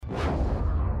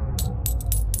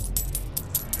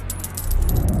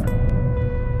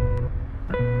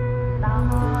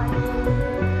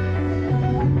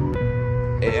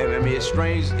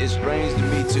strange to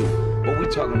me too. But we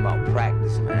talking about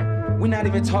practice, man. We're not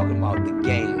even talking about the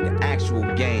game, the actual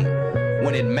game,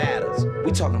 when it matters.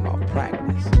 We talking about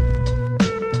practice.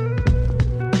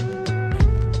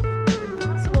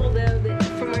 Possible though that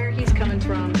from where he's coming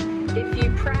from, if you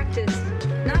practice,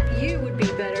 not you would be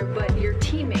better, but your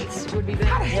teammates would be better.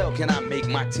 How the hell can I make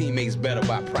my teammates better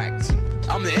by practicing?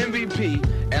 I'm the MVP,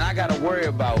 and I gotta worry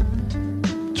about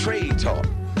trade talk.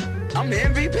 I'm the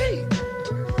MVP.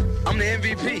 I'm the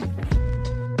MVP.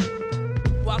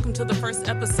 Welcome to the first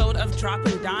episode of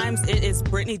Dropping Dimes. It is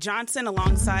Brittany Johnson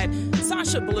alongside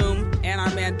Sasha Bloom and our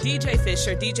man DJ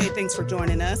Fisher. DJ, thanks for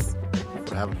joining us.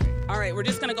 Thanks for having me. All right, we're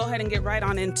just going to go ahead and get right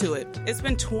on into it. It's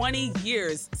been 20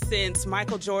 years since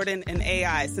Michael Jordan and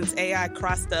AI, since AI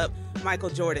crossed up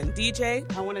Michael Jordan.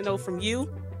 DJ, I want to know from you,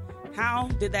 how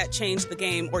did that change the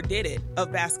game, or did it,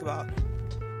 of basketball?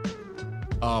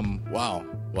 Wow.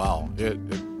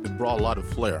 It brought a lot of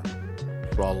flair.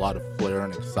 It brought a lot of flair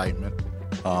and excitement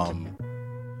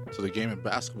to the game of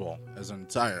basketball as an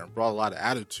entire. It brought a lot of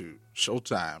attitude,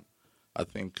 showtime. I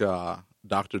think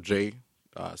Dr. J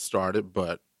started,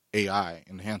 but AI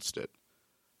enhanced it.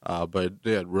 But it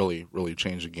did really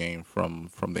change the game from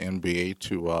the NBA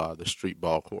to the street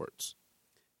ball courts.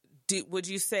 Would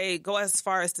you go as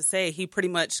far as to say he pretty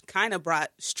much kind of brought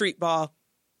street ball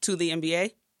to the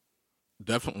NBA?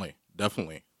 Definitely.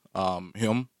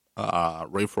 Him,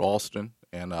 Rayford Alston,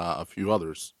 and a few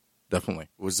others. Definitely.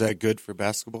 Was that good for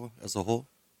basketball as a whole?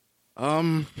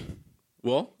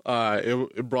 Well,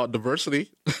 it brought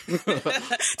diversity.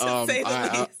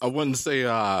 I wouldn't say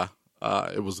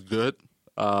it was good,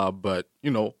 but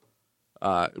it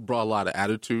brought a lot of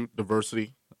attitude,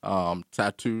 diversity,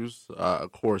 tattoos.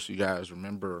 Of course, you guys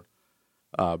remember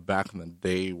back in the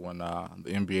day when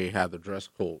the NBA had the dress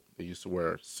code. They used to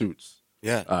wear suits.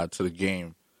 To the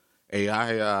game.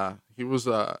 AI, he was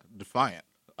defiant,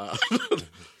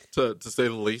 to say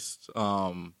the least.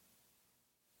 And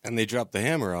they dropped the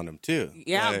hammer on him, too.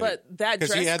 Yeah, but that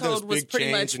dress code was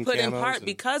pretty much put in part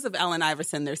because of Allen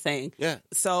Iverson, they're saying. Yeah.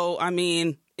 So, I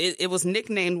mean, it was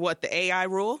nicknamed, what, the AI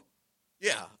rule?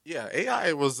 Yeah.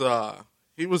 AI was,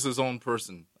 he was his own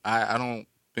person. I don't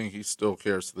think he still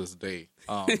cares to this day.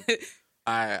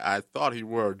 I thought he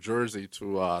wore a jersey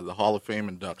to the Hall of Fame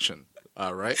induction.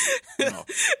 Right?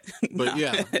 But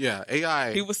yeah,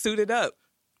 AI. He was suited up.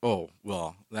 Oh,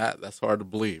 well, that's hard to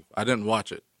believe. I didn't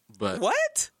watch it, but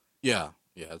what? Yeah.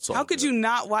 It's all How could good. you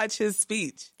not watch his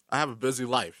speech? I have a busy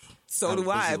life. So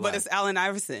do I, but it's Allen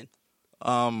Iverson.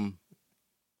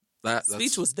 That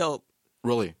speech was dope.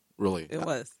 Really. It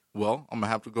was. Well, I'm gonna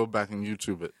have to go back and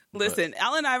YouTube it. Listen,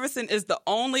 Allen Iverson is the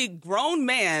only grown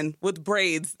man with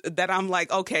braids that I'm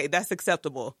like, okay, that's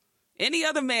acceptable. Any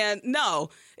other man, no,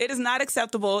 it is not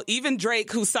acceptable. Even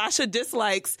Drake, who Sasha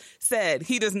dislikes, said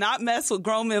he does not mess with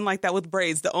grown men like that with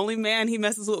braids. The only man he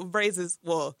messes with braids is,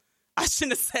 well, I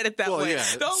shouldn't have said it that way. Yeah,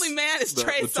 the only man is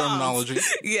Trey Songz. Terminology.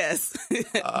 Yes. You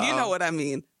know what I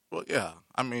mean. Well, yeah.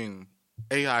 I mean,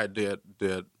 AI did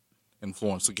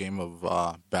influence the game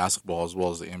of basketball as well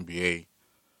as the NBA.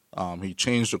 He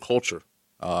changed the culture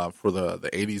for the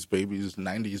 80s babies,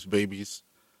 90s babies.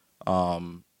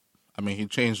 I mean, he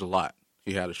changed a lot.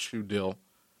 He had a shoe deal.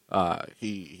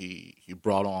 He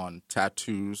brought on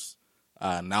tattoos.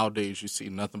 Nowadays, you see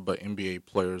nothing but NBA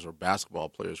players or basketball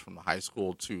players from the high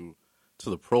school to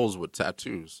the pros with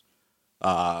tattoos.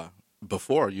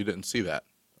 Before, you didn't see that.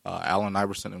 Allen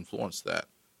Iverson influenced that,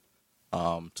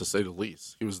 to say the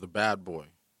least. He was the bad boy.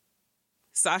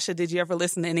 Sasha, did you ever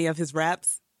listen to any of his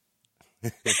raps?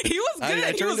 He was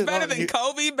good. He was better than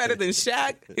Kobe, better than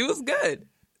Shaq. He was good.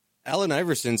 Allen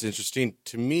Iverson's interesting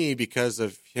to me because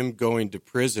of him going to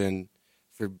prison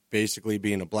for basically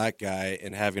being a black guy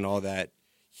and having all that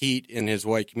heat in his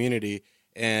white community,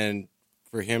 and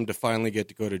for him to finally get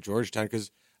to go to Georgetown, because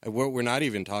what we're not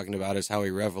even talking about is how he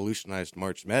revolutionized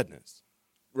March Madness.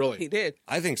 Really? He did.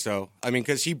 I think so. I mean,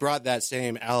 because he brought that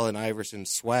same Allen Iverson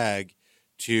swag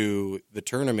to the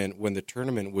tournament when the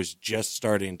tournament was just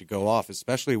starting to go off,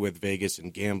 especially with Vegas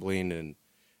and gambling, and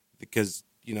because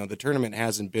the tournament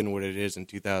hasn't been what it is in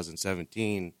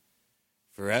 2017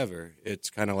 forever. It's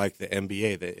kind of like the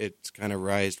NBA. It's kind of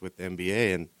rised with the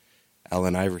NBA and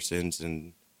Allen Iverson's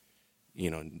and,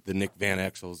 the Nick Van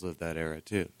Exels of that era,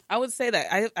 too. I would say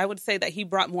that. I would say that he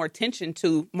brought more attention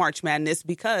to March Madness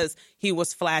because he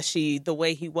was flashy the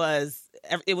way he was.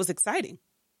 It was exciting.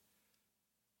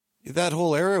 That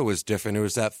whole era was different. It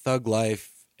was that thug life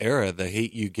era, the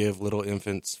hate you give little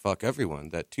infants fuck everyone,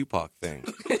 that Tupac thing.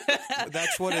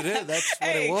 That's what it is. That's what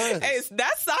it was. Hey,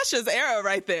 that's Sasha's era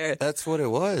right there. That's what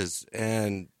it was.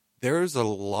 And there's a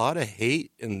lot of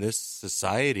hate in this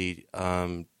society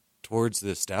towards the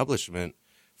establishment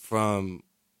from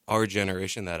our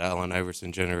generation, that Allen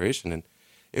Iverson generation, and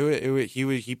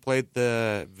he played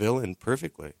the villain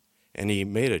perfectly, and he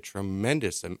made a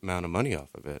tremendous amount of money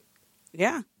off of it.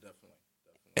 Yeah.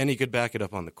 And he could back it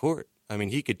up on the court. I mean,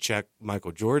 he could check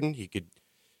Michael Jordan. He could.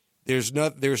 There's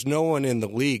no one in the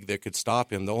league that could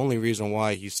stop him. The only reason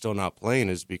why he's still not playing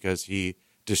is because he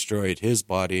destroyed his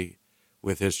body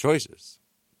with his choices.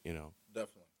 You know.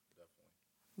 Definitely.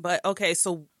 But, okay,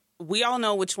 so we all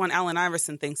know which one Allen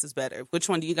Iverson thinks is better. Which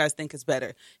one do you guys think is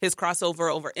better? His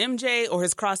crossover over MJ or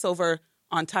his crossover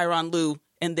on Tyronn Lue,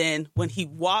 and then when he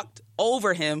walked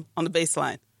over him on the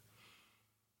baseline?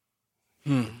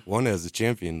 One as a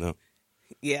champion, though.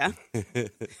 Yeah.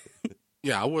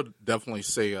 Yeah, I would definitely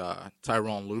say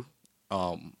Tyronn Lue.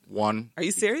 One. Are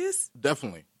you serious?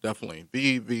 Definitely.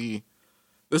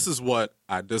 This is what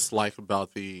I dislike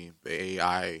about the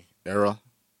AI era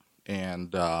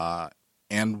and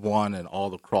one and all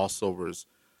the crossovers.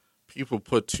 People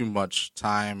put too much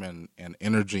time and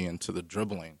energy into the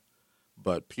dribbling,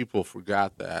 but people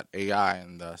forgot that AI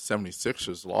and the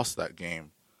 76ers lost that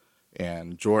game,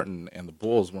 and Jordan and the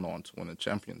Bulls went on to win a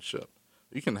championship.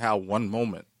 You can have one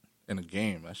moment in a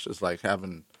game. That's just like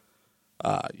having,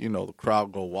 the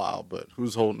crowd go wild, but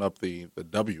who's holding up the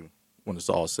W when it's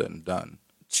all said and done?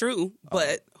 True,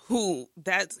 but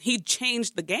he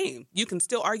changed the game. You can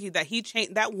still argue that he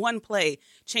changed that one play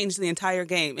changed the entire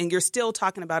game, and you're still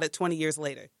talking about it 20 years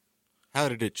later. How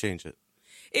did it change it?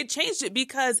 It changed it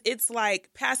because it's like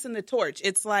passing the torch.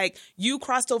 It's like you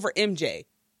crossed over MJ.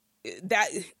 That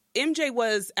MJ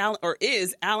was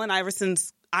is Allen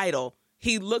Iverson's idol.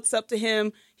 He looks up to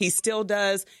him. He still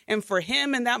does. And for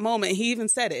him in that moment, he even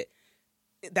said it.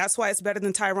 That's why it's better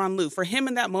than Tyronn Lue. For him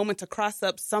in that moment to cross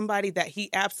up somebody that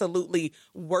he absolutely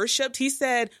worshipped. He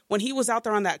said when he was out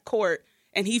there on that court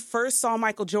and he first saw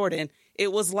Michael Jordan,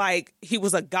 it was like he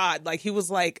was a god. Like he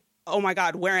was like, oh my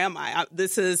God, where am I?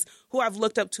 This is who I've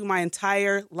looked up to my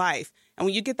entire life. And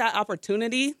when you get that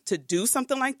opportunity to do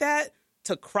something like that,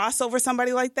 to cross over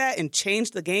somebody like that and change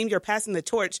the game, you're passing the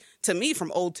torch, to me,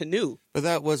 from old to new. But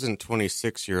that wasn't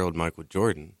 26-year-old Michael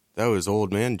Jordan. That was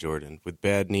old man Jordan with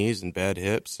bad knees and bad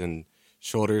hips and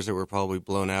shoulders that were probably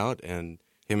blown out, and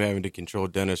him having to control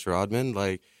Dennis Rodman.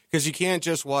 Because you can't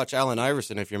just watch Allen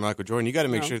Iverson if you're Michael Jordan. You got to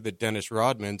make sure that Dennis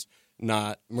Rodman's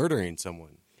not murdering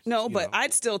someone. No, but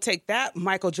I'd still take that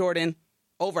Michael Jordan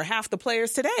over half the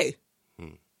players today.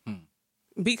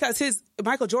 Because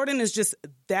Michael Jordan is just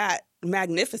that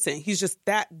magnificent. He's just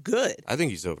that good. I think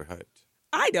he's overhyped.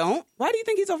 I don't. Why do you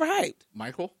think he's overhyped?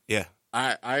 Michael? Yeah.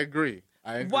 I agree.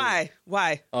 Why?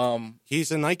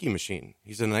 He's a Nike machine.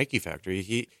 He's a Nike factory.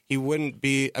 He wouldn't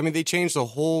be. I mean, they changed the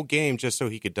whole game just so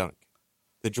he could dunk.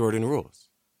 The Jordan rules.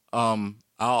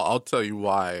 I'll tell you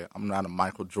why I'm not a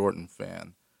Michael Jordan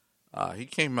fan. He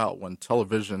came out when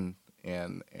television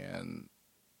and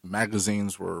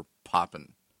magazines were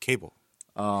popping. Cable.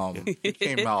 He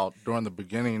came out during the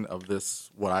beginning of this,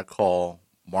 what I call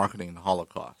marketing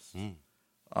holocaust.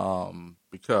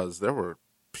 Because there were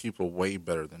people way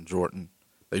better than Jordan.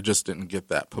 They just didn't get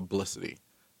that publicity.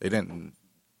 They didn't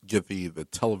get the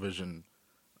television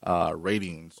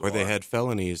ratings. Or they had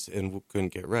felonies and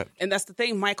couldn't get repped. And that's the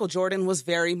thing. Michael Jordan was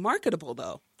very marketable,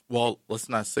 though. Well, let's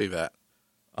not say that.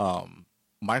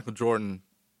 Michael Jordan,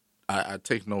 I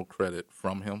take no credit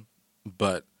from him,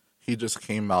 but he just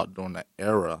came out during the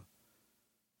era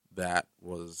that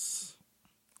was,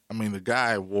 the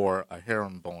guy wore a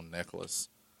herringbone necklace.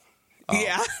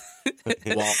 Yeah.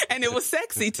 Well, and it was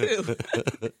sexy, too.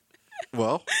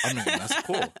 Well, that's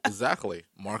cool. Exactly.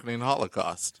 Marketing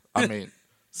holocaust.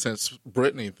 Since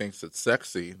Britney thinks it's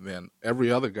sexy, then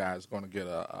every other guy is going to get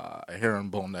a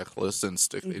herringbone necklace and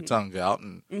stick their tongue out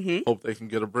and hope they can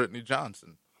get a Brittany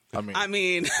Johnson.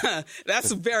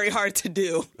 That's very hard to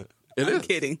do. I'm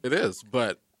kidding. It is.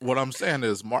 But what I'm saying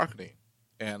is marketing.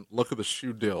 And look at the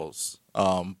shoe deals.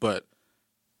 But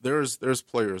there's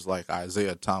players like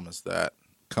Isaiah Thomas that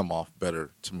come off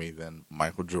better to me than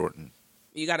Michael Jordan.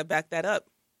 You got to back that up.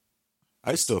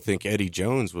 I still think Eddie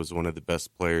Jones was one of the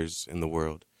best players in the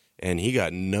world, and he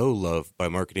got no love by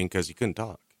marketing because he couldn't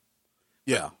talk.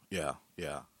 Yeah.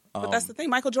 But that's the thing.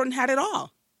 Michael Jordan had it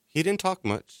all. He didn't talk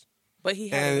much. But he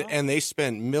had it all. And they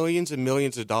spent millions and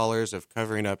millions of dollars of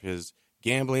covering up his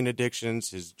gambling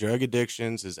addictions, his drug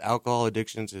addictions, his alcohol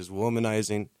addictions, his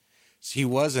womanizing. So he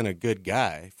wasn't a good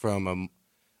guy from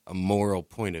a moral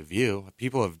point of view.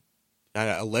 People have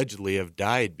allegedly have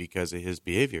died because of his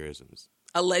behaviorisms.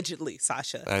 Allegedly,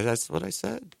 Sasha. That's what I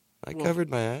said. I covered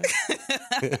my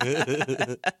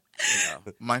ass.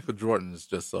 Michael Jordan is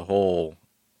just a whole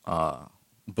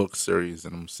book series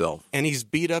in himself. And he's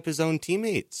beat up his own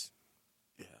teammates.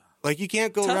 Like, you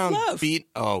can't go Tough around love.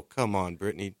 Oh, come on,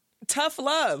 Brittany. Tough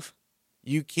love.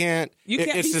 You can't. You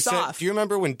can't it's be the soft. Do you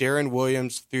remember when Darren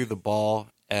Williams threw the ball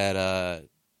at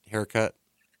Haircut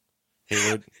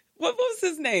Hayward? What was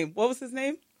his name? What was his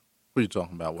name? What are you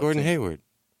talking about? What Gordon team? Hayward.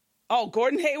 Oh,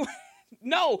 Gordon Hayward.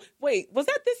 No, wait. Was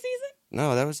that this season?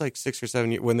 No, that was like 6 or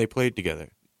 7 years when they played together.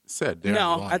 Said Darren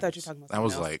No, I Williams. thought you were talking about That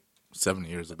was something like 7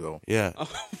 years ago. Yeah,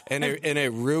 and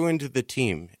it ruined the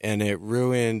team, and it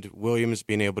ruined Williams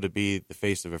being able to be the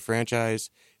face of a franchise.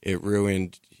 It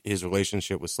ruined his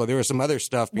relationship with Slow. There was some other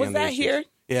stuff. Was behind the that issues. here?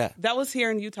 Yeah, That was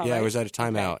here in Utah. yeah. right? It was at a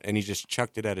timeout, Okay. and he just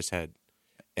chucked it at his head,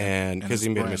 and And because his he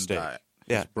made a brand mistake. died.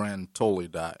 Yeah, His brand totally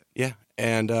died. yeah,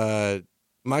 and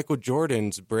Michael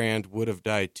Jordan's brand would have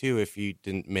died too if he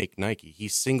didn't make Nike. He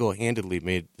single-handedly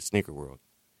made the sneaker world,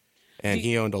 and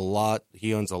he owns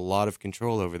a lot of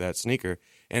control over that sneaker.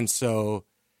 And so,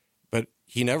 but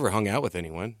he never hung out with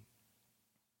anyone.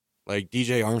 Like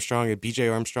DJ Armstrong and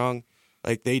BJ Armstrong,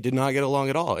 like they did not get along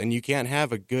at all. And you can't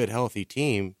have a good, healthy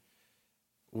team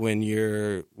when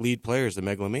your lead player is a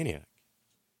megalomaniac.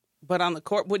 But on the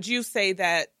court, would you say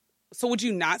that? So would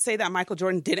you not say that Michael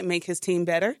Jordan didn't make his team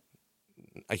better?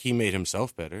 He made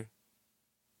himself better.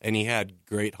 And he had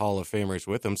great Hall of Famers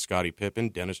with him, Scottie Pippen,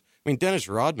 Dennis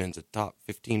Rodman's a top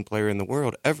 15 player in the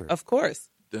world ever. Of course.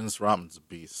 Dennis Rodman's a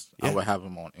beast. I Yeah. would have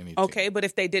him on any team. Okay, but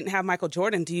if they didn't have Michael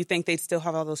Jordan, do you think they'd still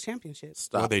have all those championships?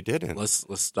 Stop. Well, they didn't. Let's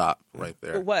stop right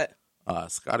there. But what?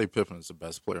 Scottie Pippen is the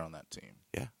best player on that team.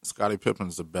 Yeah. Scottie Pippen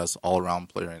is the best all-around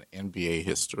player in NBA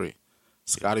history.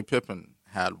 Scottie Pippen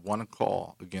had one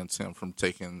call against him from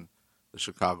taking the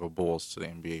Chicago Bulls to the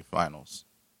NBA Finals.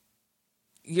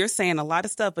 You're saying a lot of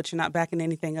stuff, but you're not backing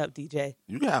anything up, DJ.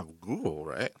 You have Google,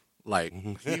 right? Like,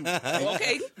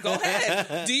 Okay, go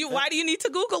ahead. Why do you need to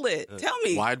Google it? Tell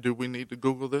me. why do we need to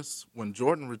Google this? When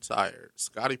Jordan retired,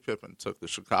 Scottie Pippen took the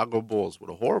Chicago Bulls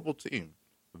with a horrible team,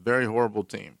 a very horrible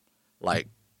team, like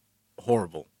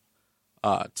horrible,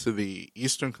 to the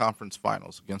Eastern Conference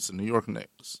Finals against the New York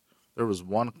Knicks. There was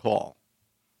one call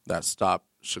that stopped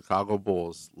Chicago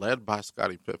Bulls, led by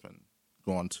Scottie Pippen,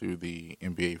 going to the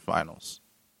NBA Finals.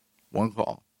 One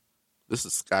call. This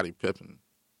is Scottie Pippen,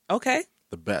 Okay.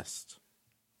 the best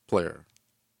player.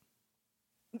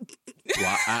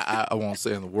 Well, I won't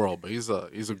say in the world, but he's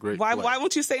a great Why player.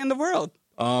 won't you say in the world?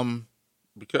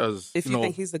 Because If you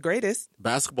think he's the greatest.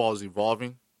 basketball is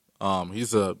evolving.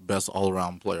 He's the best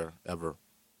all-around player ever.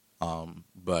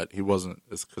 But he wasn't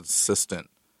as consistent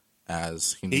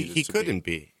as he needed He to couldn't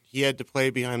be. He had to play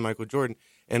behind Michael Jordan.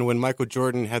 And when Michael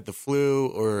Jordan had the flu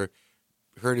or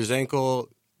hurt his ankle,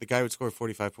 the guy would score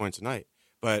 45 points a night.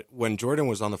 But when Jordan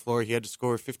was on the floor, he had to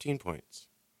score 15 points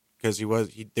because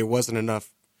there wasn't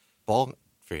enough ball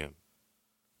for him.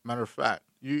 Matter of fact,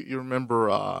 you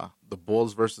remember the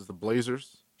Bulls versus the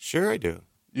Blazers? Sure, I do.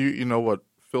 You know what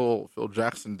Phil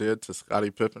Jackson did to Scottie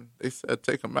Pippen? They said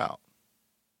take him out.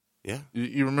 Yeah.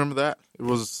 You remember that? It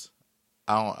was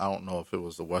I don't know if it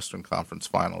was the Western Conference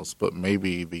Finals, but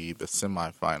maybe the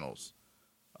semifinals.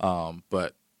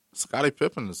 But Scottie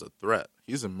Pippen is a threat.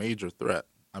 He's a major threat.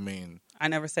 I mean, I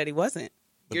never said he wasn't.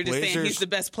 The You're just saying he's the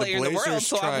best player in the world, Blazers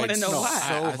so I want to tried know No, why.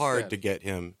 so I hard said- to get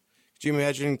him. Could you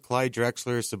imagine Clyde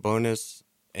Drexler, Sabonis,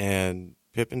 and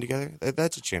Pippen together?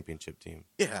 That's a championship team.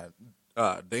 yeah,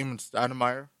 Damon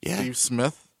Stoudemire, Yeah. Steve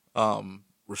Smith,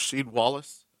 Rasheed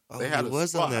Wallace. Oh, They had he a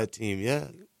was squad. on that team, yeah.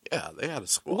 Yeah, they had a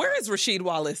squad. Where is Rasheed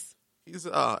Wallace? He's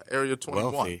Area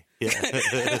 21. Wealthy. Yeah.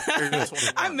 Area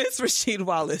 21. I miss Rasheed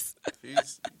Wallace.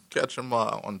 He's catch him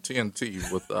on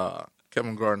TNT with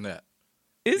Kevin Garnett.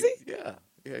 Is he? Yeah,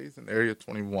 he's in Area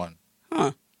 21.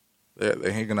 Huh.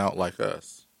 They're hanging out like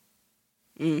us.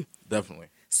 Mm. Definitely.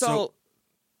 So,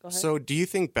 go ahead. So, do you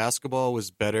think basketball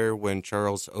was better when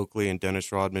Charles Oakley and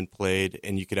Dennis Rodman played,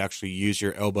 and you could actually use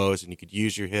your elbows, and you could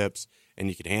use your hips, and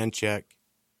you could hand check?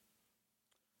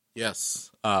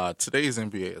 Yes. Today's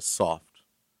NBA is soft.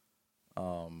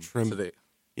 Trim. Today,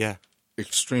 Yeah.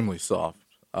 extremely soft.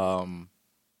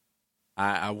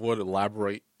 I would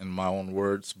elaborate in my own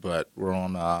words, but we're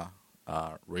on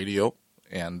radio,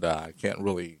 and I can't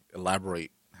really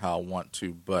elaborate how I want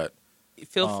to. But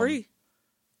Feel free.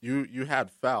 you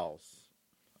had fouls.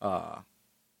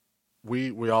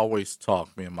 We always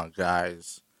talk, me and my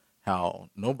guys, how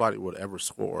nobody would ever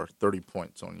score 30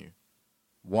 points on you.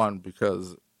 One,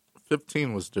 because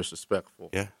 15 was disrespectful.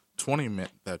 Yeah. 20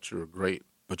 meant that you were great,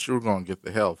 but you were going to get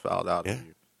the hell fouled out Yeah. of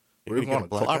you. You're We were gonna going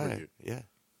to get a black clobber eye. you Yeah.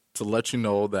 to let you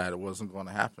know that it wasn't going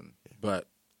to happen. But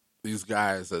these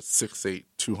guys at 6'8",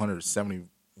 270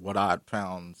 what odd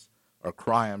pounds are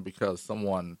crying because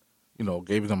someone,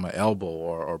 gave them an elbow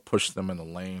or pushed them in the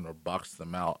lane or boxed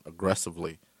them out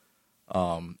aggressively.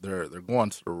 they're going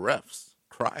to the refs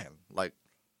crying like.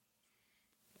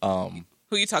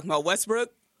 Who you talking about? Westbrook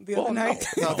the other night?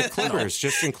 No, the Clippers.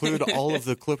 Just include all of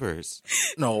the Clippers.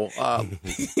 No,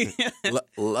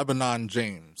 Lebanon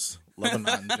James.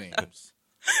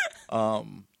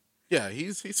 Yeah,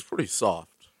 he's pretty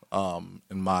soft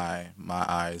in my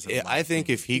eyes. I think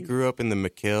if he grew up in the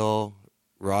McHale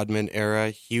Rodman era,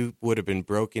 he would have been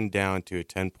broken down to a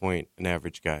 10-point an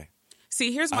average guy.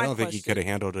 See, here's my I don't question. think he could have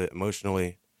handled it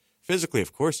emotionally. Physically,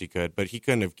 of course he could, but he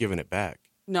couldn't have given it back.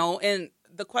 No, and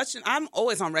the question, I'm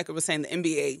always on record with saying the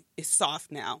NBA is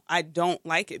soft now. I don't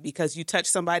like it because you touch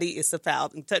somebody, it's a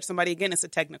foul. You touch somebody again, it's a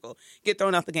technical. Get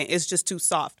thrown off the game. It's just too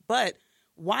soft. But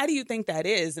why do you think that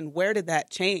is, and where did that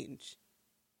change?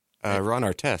 Ron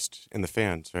Artest in the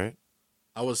fans, right?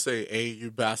 I would say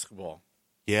AAU basketball.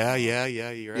 Yeah,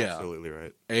 you're absolutely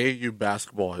right. AAU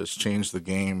basketball has changed the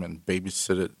game and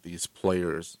babysitted these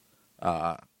players.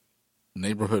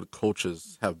 Neighborhood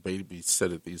coaches have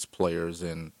babysitted these players,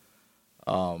 and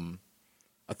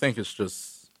I think it's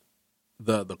just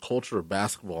the culture of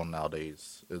basketball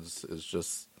nowadays is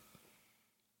just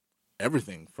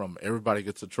everything from everybody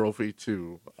gets a trophy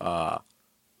to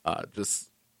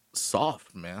just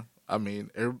soft, man. I mean,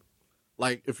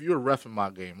 like if you're reffing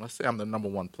my game, let's say I'm the number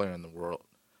one player in the world,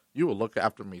 you will look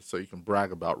after me so you can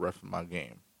brag about reffing my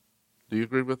game. Do you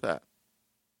agree with that?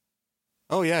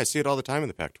 Oh, yeah, I see it all the time in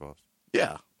the Pac-12.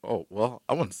 Yeah. Oh, well,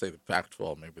 I wouldn't say the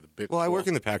Pac-12, maybe the Big 12. Well, I work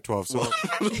in the Pac-12, so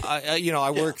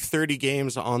I work 30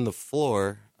 games on the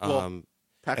floor.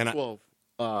 Pac-12,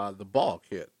 the Ball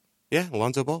kid. Yeah,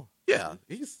 Alonzo Ball. Yeah,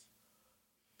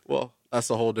 that's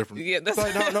a whole different. Yeah, that's,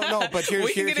 But no. But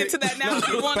we can get into that now. If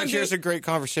you want but to here's a great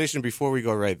conversation before we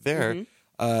go right there.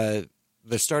 Mm-hmm.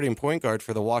 The starting point guard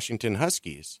for the Washington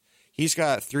Huskies. He's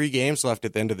got 3 games left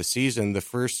at the end of the season. The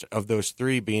first of those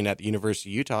 3 being at the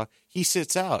University of Utah. He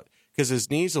sits out because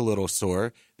his knee's a little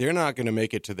sore. They're not going to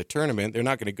make it to the tournament. They're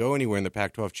not going to go anywhere in the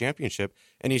Pac-12 championship,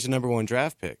 and he's a number 1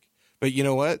 draft pick. But you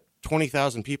know what?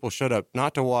 20,000 people showed up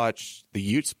not to watch the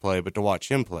Utes play, but to watch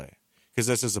him play because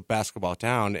this is a basketball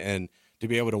town, and to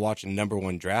be able to watch a number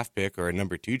 1 draft pick or a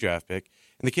number 2 draft pick,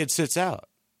 and the kid sits out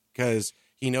because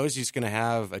he knows he's going to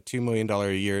have a $2 million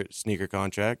a year sneaker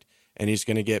contract, and he's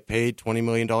going to get paid $20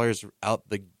 million out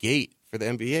the gate for the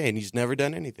NBA, and he's never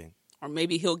done anything. Or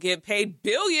maybe he'll get paid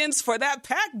billions for that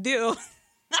Pac deal.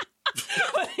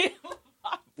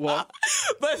 Well,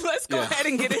 but let's go ahead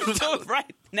and get into it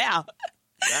right now.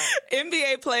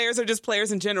 NBA players or just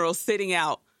players in general sitting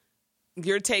out.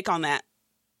 Your take on that?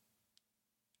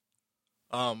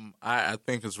 I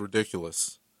think it's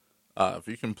ridiculous. If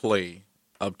you can play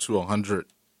up to 100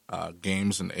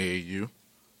 games in AAU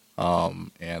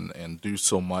and do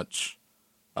so much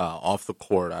off the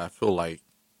court, I feel like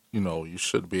you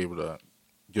should be able to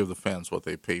give the fans what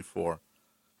they pay for.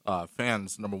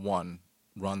 Fans, number one,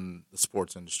 run the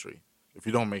sports industry. If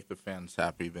you don't make the fans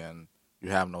happy, then you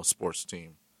have no sports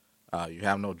team. You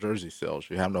have no jersey sales.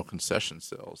 You have no concession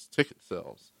sales, ticket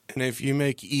sales. And if you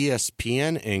make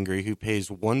ESPN angry, who pays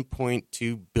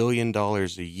 $1.2 billion a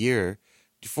year,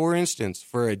 for instance,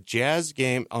 for a Jazz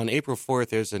game on April 4th,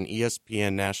 there's an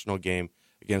ESPN national game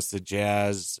against the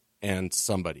Jazz and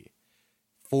somebody.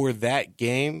 For that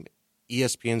game,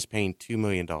 ESPN's paying $2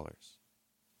 million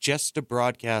just to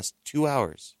broadcast 2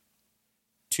 hours.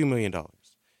 $2 million.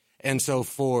 And so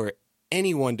for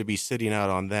anyone to be sitting out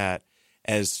on that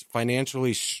as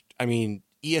financially,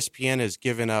 ESPN has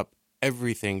given up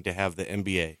everything to have the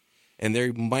NBA, and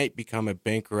they might become a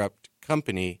bankrupt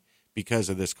company because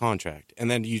of this contract. And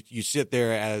then you sit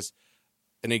there as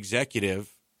an executive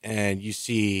and you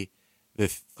see the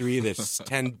 3 of the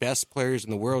 10 best players in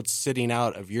the world sitting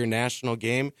out of your national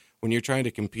game when you're trying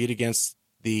to compete against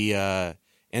the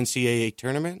NCAA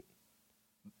tournament.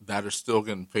 That are still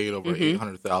getting paid over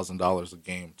 $800,000 a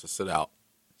game to sit out.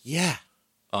 Yeah.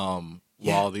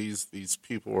 While these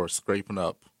people are scraping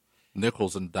up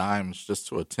nickels and dimes just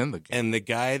to attend the game. And the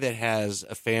guy that has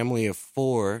a family of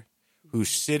 4 who's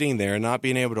sitting there not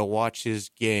being able to watch his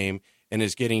game and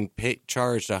is getting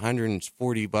charged $140,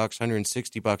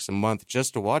 $160 a month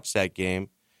just to watch that game,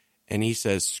 and he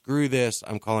says, screw this,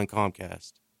 I'm calling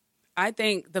Comcast. I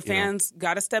think the fans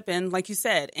got to step in, like you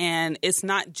said, and it's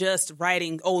not just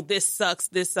writing, oh, this sucks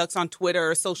on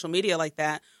Twitter or social media like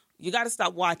that. You got to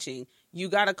stop watching. You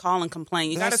got to call and complain.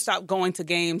 You got to stop going to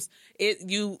games.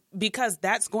 Because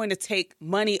that's going to take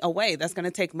money away. That's going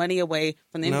to take money away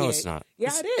from the NBA. No, it's not.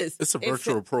 Yeah, it is. It's a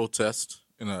virtual protest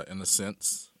in a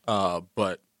sense,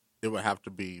 but it would have to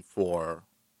be for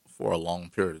a long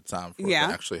period of time for it to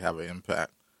actually have an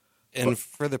impact. And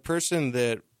for the person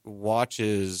that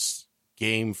watches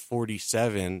Game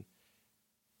 47,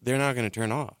 they're not going to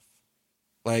turn off.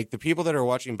 Like, the people that are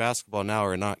watching basketball now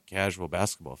are not casual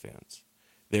basketball fans.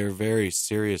 They're very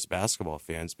serious basketball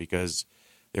fans because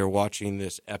they're watching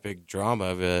this epic drama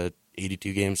of a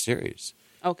 82-game series.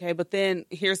 Okay, but then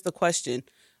here's the question.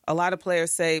 A lot of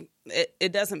players say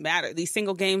it doesn't matter. These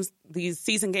single games, these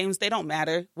season games, they don't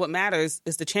matter. What matters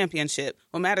is the championship.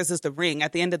 What matters is the ring.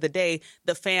 At the end of the day,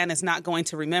 the fan is not going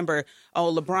to remember,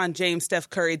 oh, LeBron James, Steph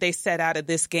Curry, they set out of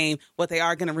this game. What they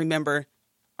are going to remember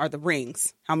are the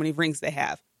rings, how many rings they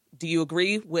have. Do you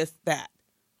agree with that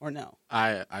or no?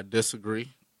 I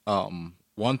disagree.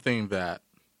 One thing that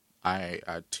I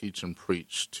teach and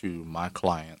preach to my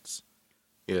clients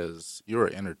is you're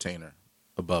an entertainer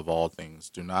above all things.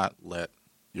 Do not let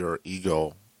your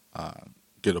ego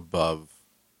get above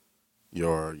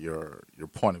your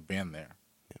point of being there.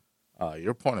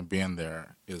 Your point of being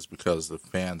there is because the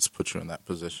fans put you in that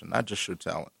position, not just your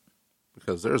talent.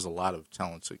 Because there's a lot of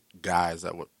talented guys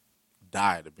that would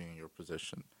die to be in your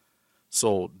position.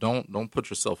 So don't put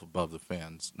yourself above the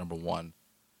fans, number one,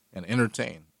 and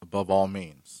entertain above all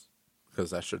means,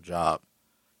 because that's your job.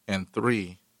 And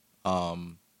three,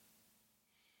 just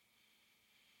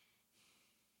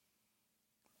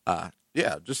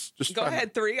go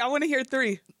ahead. 3. I want to hear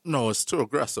 3. No, it's too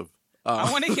aggressive.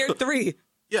 I want to hear 3.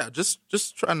 Yeah,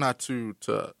 just try not to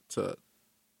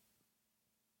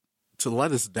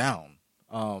let us down.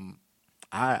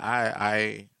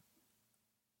 I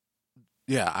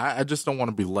just don't want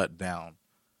to be let down.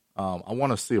 I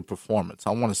want to see a performance.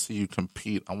 I want to see you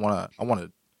compete. I want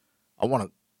to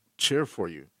cheer for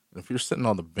you. And if you're sitting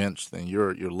on the bench, then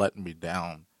you're letting me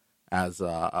down as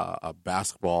a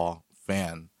basketball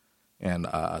fan and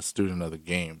a student of the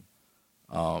game.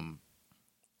 I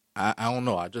don't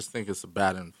know. I just think it's a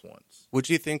bad influence. What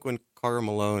do you think when Karl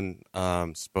Malone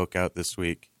spoke out this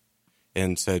week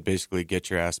and said basically get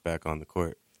your ass back on the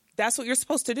court? That's what you're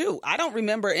supposed to do. I don't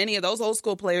remember any of those old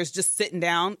school players just sitting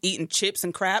down, eating chips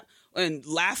and crap and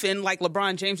laughing like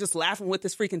LeBron James, just laughing with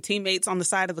his freaking teammates on the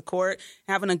side of the court,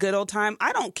 having a good old time.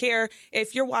 I don't care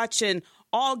if you're watching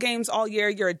all games all year,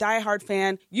 you're a diehard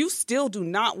fan, you still do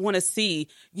not want to see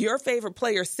your favorite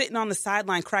player sitting on the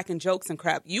sideline cracking jokes and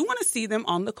crap. You want to see them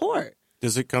on the court.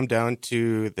 Does it come down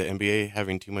to the NBA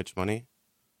having too much money?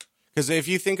 Because if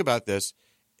you think about this,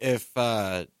 if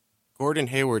Gordon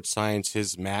Hayward signs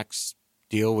his max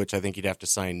deal, which I think he'd have to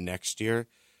sign next year,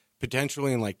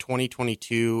 potentially in like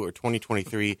 2022 or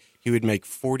 2023, he would make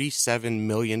 $47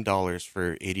 million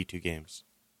for 82 games.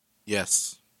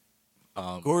 Yes.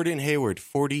 Gordon Hayward,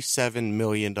 $47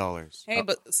 million. Hey,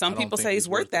 but some people say he's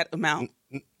worth that amount.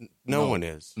 No one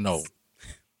is. No.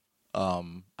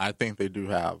 I think they do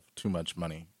have too much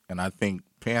money. And I think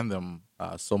paying them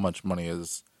so much money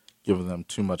is giving them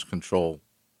too much control,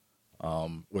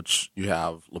 which you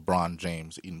have LeBron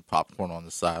James eating popcorn on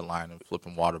the sideline and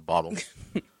flipping water bottles.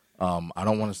 I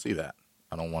don't want to see that.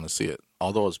 I don't want to see it.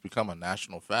 Although it's become a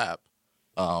national fad,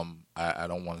 I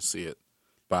don't want to see it.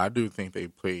 But I do think they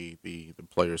pay the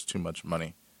players too much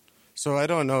money. So I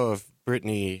don't know if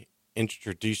Brittany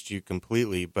introduced you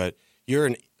completely, but you're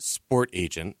a sport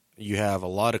agent. You have a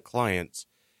lot of clients,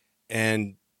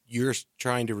 and you're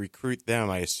trying to recruit them,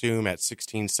 I assume, at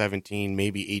 16, 17,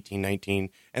 maybe 18, 19.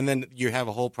 And then you have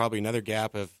probably another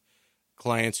gap of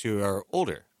clients who are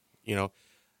older. You know,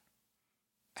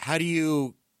 how do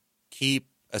you keep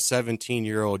a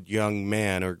 17-year-old young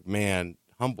man or man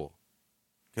humble?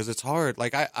 Because it's hard.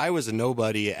 Like, I was a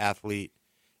nobody athlete,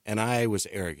 and I was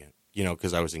arrogant, you know,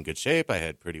 because I was in good shape. I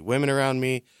had pretty women around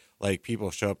me. Like,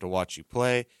 people show up to watch you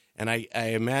play. And I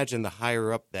imagine the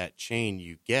higher up that chain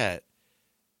you get,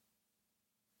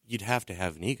 you'd have to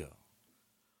have an ego.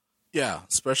 Yeah,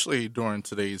 especially during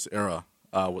today's era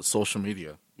with social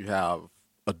media. You have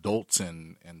adults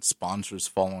and sponsors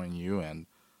following you and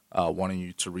wanting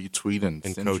you to retweet and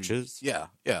And send coaches. You,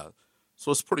 yeah.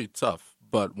 So it's pretty tough.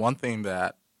 But one thing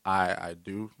that I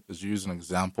do is use an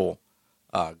example.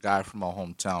 A guy from my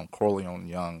hometown, Corleone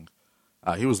Young.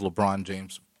 He was LeBron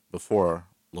James before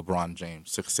LeBron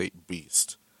James, 6'8"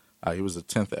 beast. He was the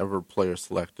 10th ever player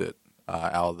selected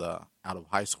out of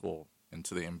high school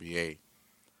into the NBA.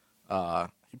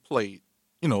 He played,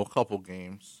 a couple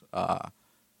games,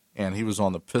 and he was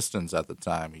on the Pistons at the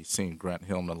time. He seen Grant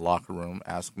Hill in the locker room,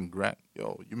 asking Grant,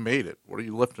 "Yo, you made it. What are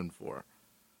you lifting for?"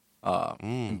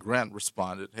 And Grant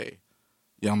responded, "Hey,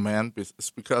 young man, it's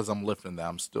because I'm lifting that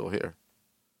I'm still here."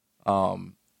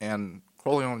 And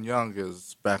Corleone Young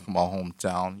is back in my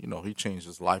hometown. He changed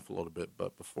his life a little bit,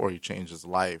 but before he changed his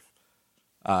life,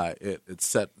 it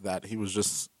said that he was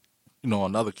just,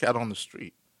 another cat on the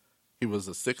street. He was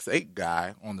a 6'8"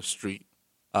 guy on the street,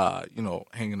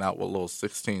 hanging out with little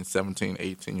 16, 17,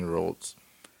 18-year-olds.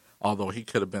 although he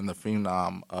could have been the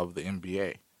phenom of the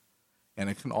NBA. And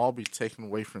it can all be taken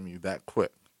away from you that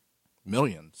quick.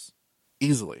 Millions,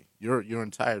 easily. Your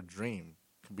entire dream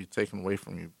can be taken away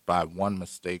from you by one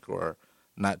mistake or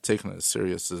not taking it as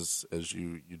serious as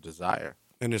you desire.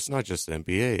 And it's not just the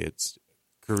NBA; it's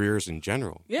careers in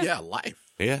general. Yeah.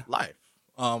 Life. Yeah. Life.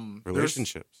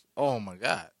 Relationships. Oh my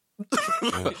God.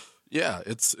 Yeah,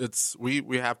 it's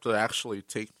we have to actually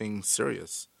take things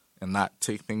serious and not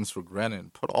take things for granted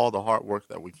and put all the hard work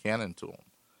that we can into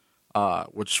them.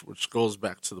 Which goes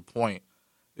back to the point: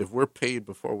 if we're paid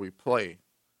before we play,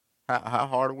 how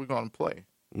hard are we going to play?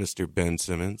 Mr. Ben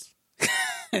Simmons.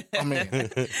 I mean,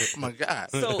 oh my God.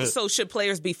 So should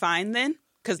players be fined then?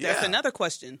 Because that's Yeah. another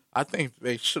question. I think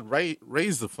they should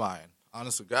raise the fine.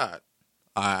 Honest to God,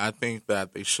 I think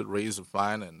that they should raise the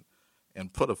fine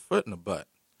and put a foot in the butt.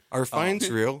 Are fines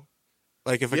real?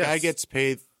 Like if a guy Yes. gets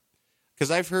paid,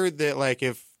 because I've heard that like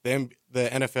if the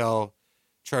NFL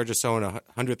charges someone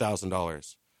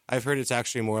 $100,000, I've heard it's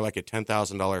actually more like a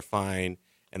 $10,000 fine,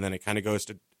 and then it kind of goes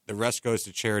to the rest goes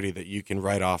to charity that you can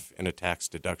write off in a tax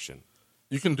deduction.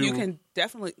 You can do. You can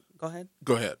definitely go ahead.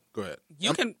 Go ahead.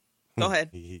 You can go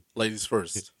ahead. Ladies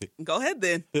first. Go ahead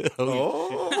then.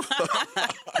 Oh.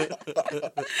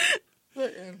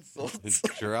 The insults.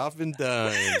 Dropping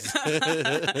dimes.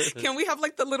 Can we have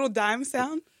like the little dime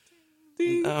sound?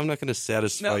 Ding. I'm not going to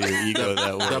satisfy your ego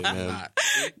that way, Definitely man. not.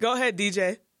 Go ahead,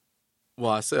 DJ.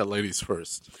 Well, I said ladies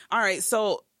first. All right.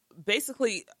 So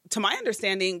basically, to my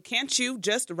understanding, can't you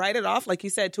just write it off, like you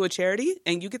said, to a charity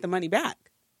and you get the money back?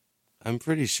 I'm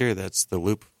pretty sure that's the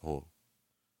loophole.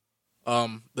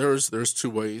 There's two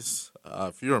ways.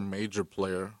 If you're a major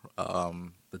player,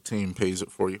 the team pays it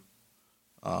for you.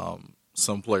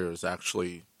 Some players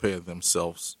actually pay it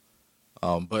themselves.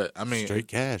 But I mean, Straight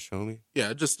cash, homie. yeah,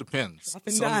 it just depends.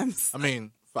 Dropping dimes. I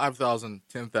mean, 5,000,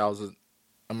 10,000.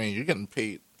 I mean, you're getting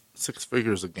paid six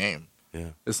figures a game.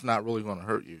 Yeah. It's not really going to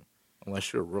hurt you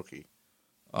unless you're a rookie.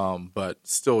 But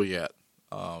still, yet,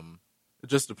 it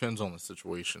just depends on the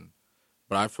situation.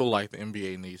 But I feel like the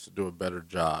NBA needs to do a better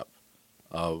job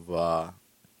of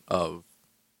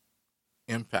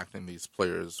impacting these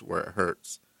players where it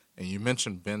hurts. And you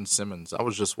mentioned Ben Simmons. I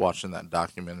was just watching that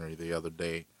documentary the other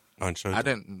day. On Showtime. I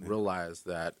didn't realize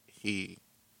that he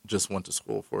just went to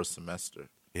school for a semester.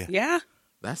 Yeah.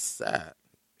 That's sad.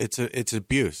 It's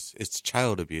abuse. It's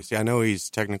child abuse. Yeah, I know he's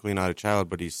technically not a child,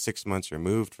 but he's 6 months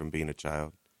removed from being a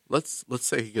child. Let's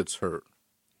say he gets hurt.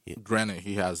 Yeah. Granted,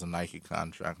 he has a Nike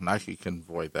contract. Nike can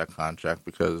void that contract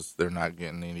because they're not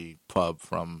getting any pub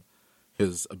from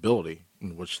his ability,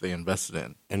 in which they invested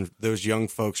in. And those young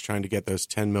folks trying to get those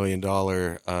 $10 million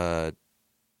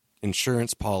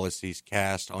insurance policies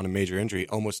cast on a major injury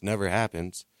almost never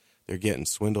happens. They're getting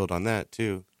swindled on that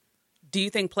too. Do you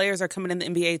think players are coming in the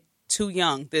NBA too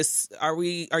young? Are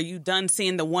you done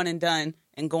seeing the one and done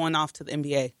and going off to the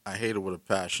NBA? I hate it with a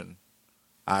passion.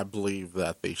 I believe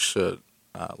that they should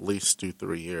at least do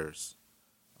 3 years.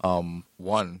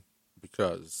 One,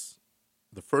 because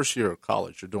the first year of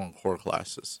college, you're doing core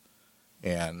classes,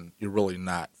 and you're really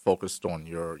not focused on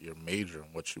your major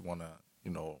and what you want to,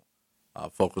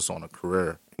 focus on a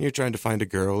career. And you're trying to find a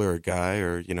girl or a guy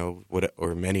or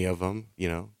or many of them.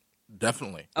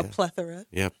 Definitely. A plethora,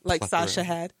 Yeah, like plethora. Sasha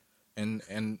had. And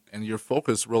your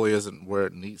focus really isn't where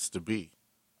it needs to be.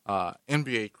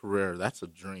 NBA career, that's a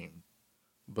dream.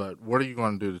 But what are you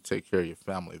going to do to take care of your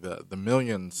family? The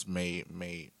millions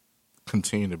may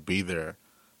continue to be there,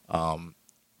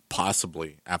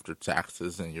 possibly after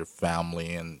taxes and your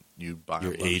family and you buying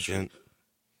Your luxury. agent.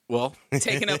 Well,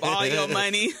 Taking up all your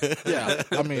money. yeah,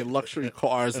 I mean luxury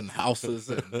cars and houses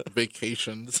and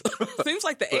vacations. Seems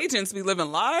like the agents be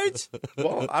living large.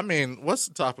 Well, I mean, what's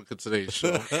the topic of today's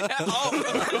show?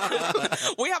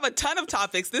 Oh. We have a ton of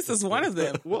topics. This is one of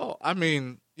them. Well, I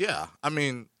mean, yeah. I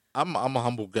mean, I'm a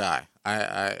humble guy.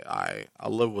 I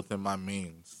live within my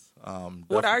means.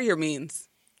 What are your means?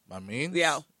 my means?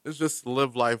 Yeah. It's just to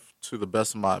live life to the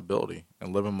best of my ability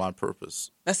and live in my purpose.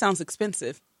 That sounds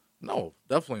expensive. No,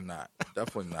 definitely not.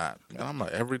 Definitely not. Man, I'm an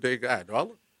everyday guy. Do I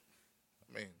look?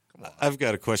 I mean, come on. I've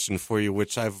got a question for you,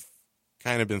 which I've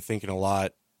kind of been thinking a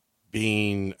lot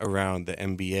being around the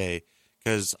NBA,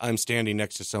 because I'm standing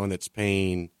next to someone that's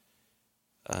paying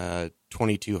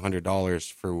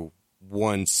 $2,200 for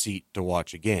one seat to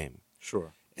watch a game.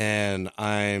 Sure. And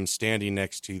I'm standing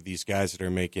next to these guys that are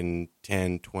making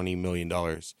 $10, $20 million.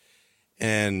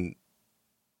 And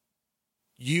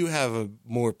you have a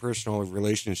more personal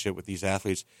relationship with these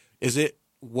athletes.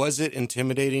 Was it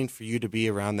intimidating for you to be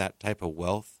around that type of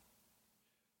wealth?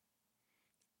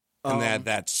 And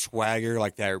that swagger,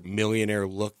 like that millionaire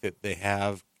look that they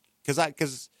have?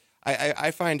 Because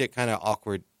I find it kind of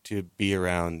awkward to be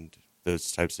around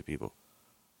those types of people.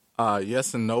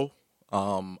 Yes and no.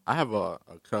 I have a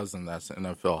cousin that's an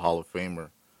NFL Hall of Famer,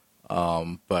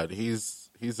 but he's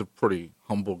a pretty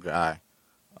humble guy.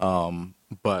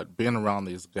 But being around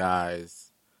these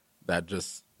guys that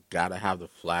just got to have the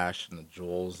flash and the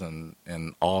jewels and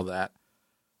all that,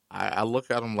 I look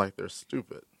at them like they're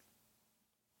stupid.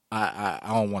 I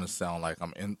don't want to sound like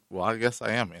I guess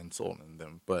I am insulting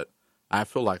them, but I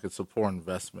feel like it's a poor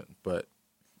investment. But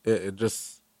it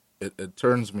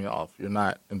turns me off. You're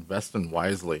not investing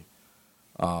wisely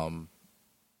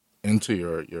into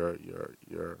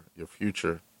your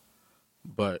future.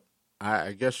 But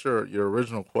I guess your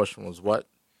original question was what?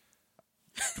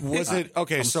 Was it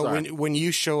okay? I'm So sorry. when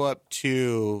you show up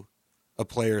to a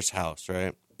player's house,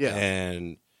 right? Yeah.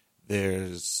 And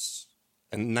there's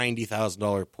a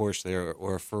 $90,000 Porsche there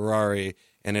or a Ferrari,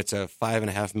 and it's a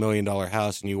 $5.5 million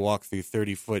house, and you walk through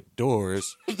 30-foot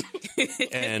doors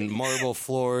and marble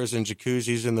floors and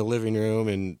jacuzzis in the living room,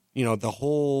 and the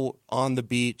whole on the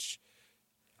beach.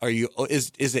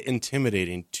 Is it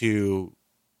intimidating to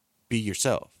be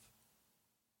yourself?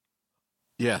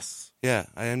 Yes. Yeah,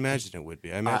 I imagine it would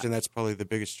be. I imagine that's probably the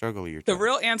biggest struggle of your The time.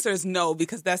 real answer is no,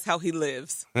 because that's how he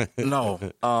lives. No.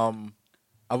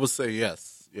 I would say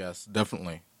yes. Yes,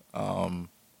 definitely.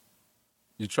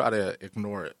 You try to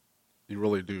ignore it. You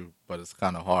really do, but it's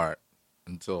kind of hard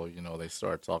until, they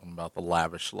start talking about the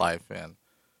lavish life and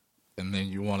then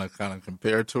you want to kind of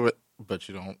compare to it, but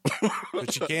you don't.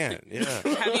 But you can, yeah.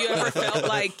 Have you ever felt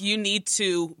like you need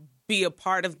to be a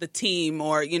part of the team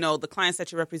or, the clients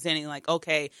that you're representing, like,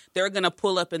 okay, they're going to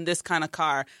pull up in this kind of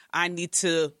car. I need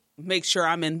to make sure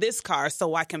I'm in this car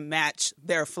so I can match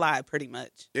their fly pretty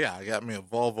much. Yeah, I got me a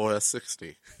Volvo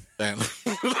S60. And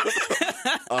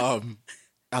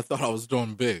I thought I was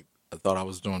doing big.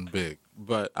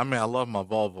 But, I love my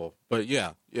Volvo. But,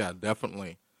 yeah,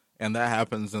 definitely. And that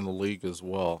happens in the league as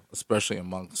well, especially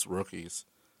amongst rookies.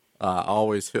 I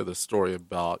always hear the story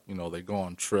about, they go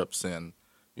on trips and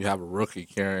you have a rookie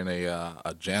carrying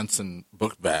a Janssen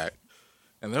book bag.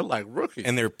 And they're like, rookie.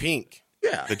 And they're pink.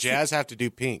 Yeah. The Jazz have to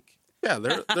do pink. Yeah,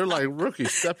 they're like, rookie,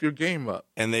 step your game up.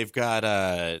 And they've got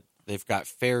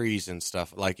ferries and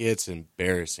stuff. Like, it's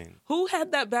embarrassing. Who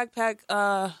had that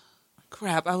backpack?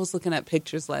 Crap, I was looking at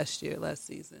pictures last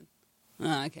season.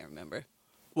 I can't remember.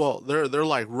 Well, they're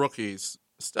like rookies.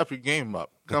 Step your game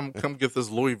up. Come get this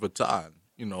Louis Vuitton.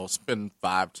 Spend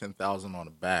 $5,000-$10,000 on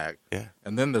a bag. Yeah.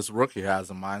 And then this rookie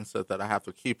has a mindset that I have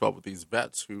to keep up with these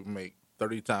vets who make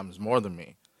 30 times more than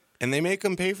me. And they make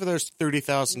them pay for those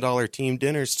 $30,000 team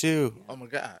dinners too. Oh my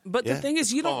God! But the thing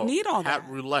is, you don't need all that. Hat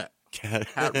roulette.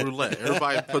 Hat roulette.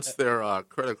 Everybody puts their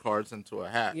credit cards into a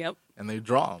hat. Yep. And they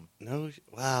draw them. No,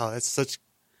 wow, that's such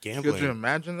gambling. Could you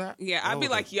imagine that? Yeah, I'd be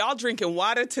like, y'all drinking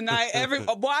water tonight.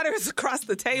 Water is across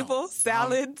the table.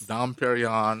 Salads. Dom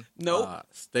Perignon. Nope.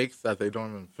 Steaks that they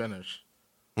don't even finish.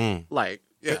 Like,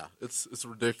 yeah, it's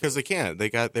ridiculous. Because they can't.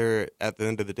 They got their, at the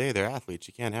end of the day, they're athletes.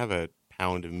 You can't have a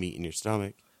pound of meat in your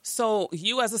stomach. So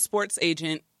you as a sports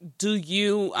agent, do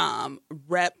you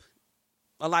rep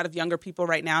a lot of younger people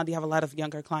right now? Do you have a lot of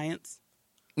younger clients?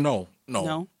 No.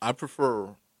 No? I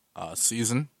prefer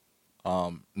season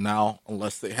now,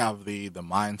 unless they have the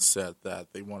mindset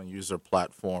that they want to use their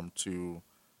platform to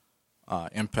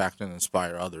impact and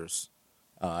inspire others.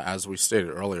 As we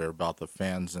stated earlier about the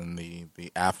fans and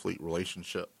the athlete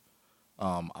relationship,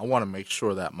 I want to make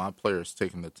sure that my player is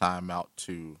taking the time out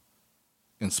to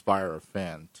inspire a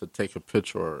fan, to take a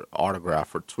picture or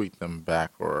autograph or tweet them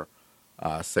back or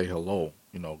say hello,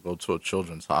 go to a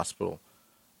children's hospital.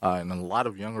 And a lot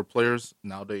of younger players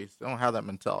nowadays, they don't have that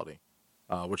mentality,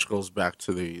 which goes back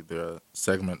to the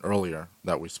segment earlier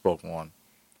that we spoke on.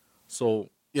 So,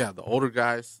 yeah, the older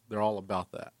guys, they're all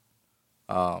about that.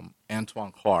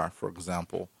 Antoine Carr, for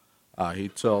example, he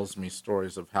tells me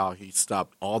stories of how he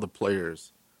stopped all the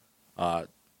players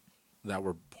that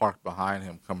were parked behind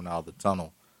him coming out of the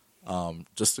tunnel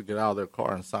just to get out of their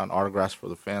car and sign autographs for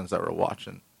the fans that were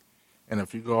watching. And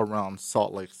if you go around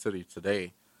Salt Lake City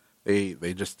today,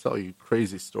 they just tell you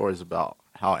crazy stories about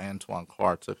how Antoine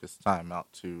Carr took his time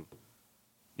out to,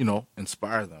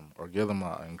 inspire them or give them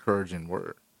an encouraging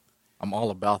word. I'm all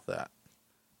about that.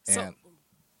 And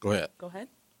go ahead. Go ahead.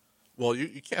 Well,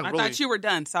 you can't I really. thought you were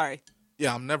done. Sorry.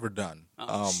 Yeah, I'm never done.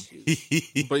 Oh,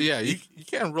 But yeah, you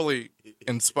can't really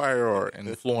inspire or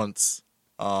influence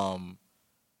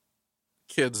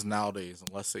kids nowadays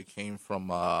unless they came from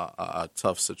a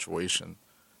tough situation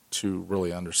to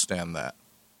really understand that.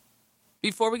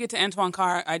 Before we get to Antoine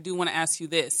Carr, I do want to ask you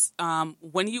this.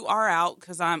 When you are out,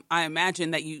 because I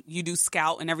imagine that you do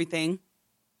scout and everything,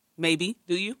 maybe,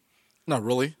 do you? Not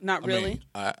really. Not I really? mean,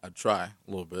 I try a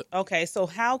little bit. Okay, so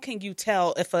how can you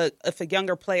tell if a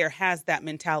younger player has that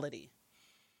mentality?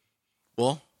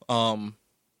 Well,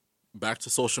 back to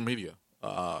social media.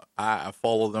 I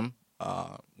follow them.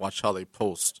 Watch how they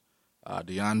post.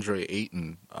 DeAndre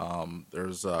Ayton.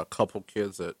 There's a couple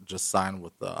kids that just signed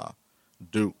with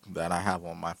Duke that I have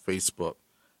on my Facebook,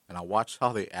 and I watch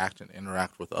how they act and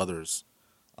interact with others,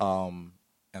 and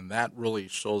that really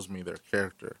shows me their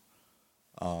character,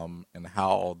 and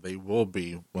how they will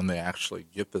be when they actually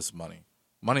get this money.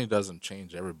 Money doesn't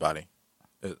change everybody.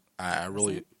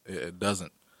 It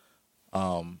doesn't.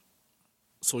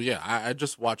 So yeah, I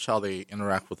just watch how they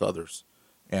interact with others,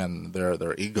 and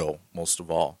their ego most of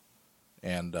all.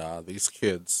 And these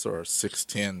kids are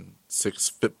 6'10",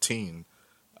 6'15",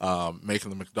 making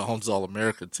the McDonald's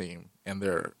All-America team, and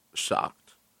they're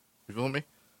shocked. You feel me?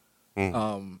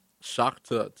 Shocked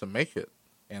to make it,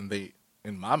 and they,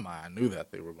 in my mind, I knew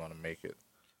that they were going to make it.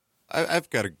 I've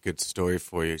got a good story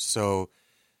for you. So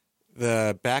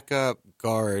the backup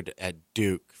guard at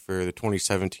Duke for the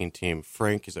 2017 team,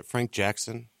 Frank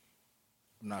Jackson?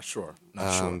 I'm not sure.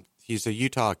 Sure. He's a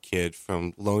Utah kid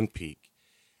from Lone Peak.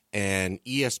 And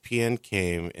ESPN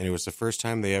came, and it was the first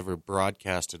time they ever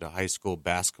broadcasted a high school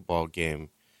basketball game.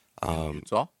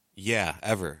 Utah? Yeah,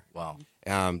 ever. Wow.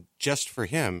 Just for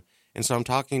him. And so I'm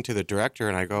talking to the director,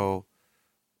 and I go,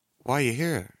 "Why are you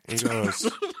here?" And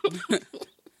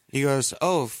he goes,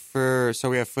 "Oh, so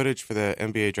we have footage for the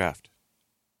NBA draft."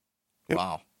 Yep.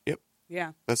 Wow. Yep.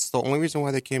 Yeah. That's the only reason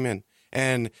why they came in.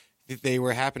 And they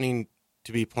were happening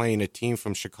to be playing a team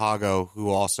from Chicago who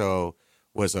also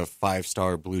was a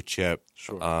 5-star blue chip.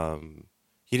 Sure.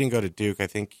 He didn't go to Duke. I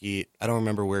don't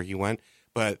remember where he went,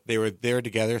 but they were there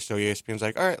together. So ESPN's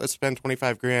like, all right, let's spend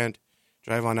 $25,000,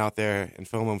 drive on out there and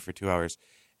film them for 2 hours.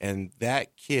 And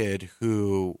that kid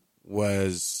who he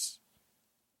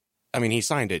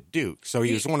signed at Duke. So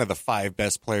he was one of the 5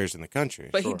 best players in the country.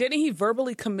 But didn't he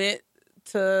verbally commit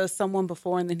to someone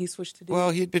before and then he switched to Duke? Well,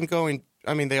 he'd been going,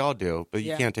 they all do, but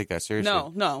you can't take that seriously.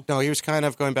 No. No, he was kind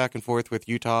of going back and forth with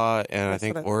Utah and I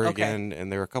think Oregon,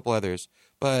 and there were a couple others.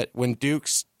 But when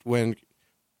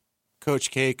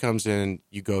Coach K comes in,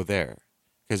 you go there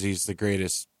because he's the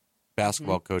greatest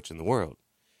basketball coach in the world.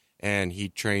 And he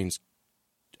trains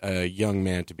a young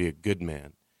man to be a good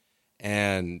man.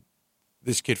 And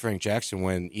this kid, Frank Jackson,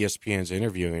 when ESPN's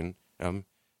interviewing him,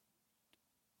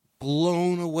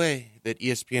 blown away that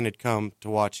ESPN had come to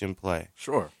watch him play.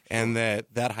 Sure. And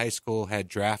that high school had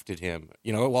drafted him,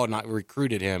 not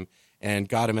recruited him and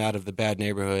got him out of the bad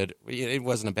neighborhood. It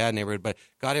wasn't a bad neighborhood, but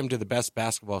got him to the best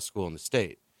basketball school in the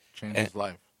state.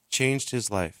 Changed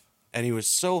his life. And he was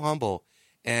so humble.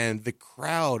 And the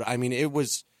crowd, it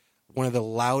was one of the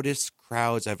loudest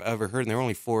crowds I've ever heard. And there were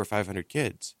only 400 or 500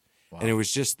 kids. Wow. And it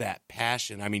was just that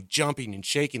passion. Jumping and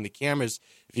shaking. The cameras,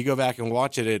 if you go back and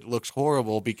watch it, it looks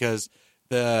horrible because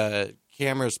the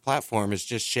camera's platform is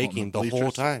just shaking the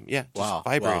whole time. Yeah, just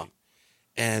vibrating. Wow.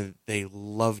 And they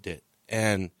loved it.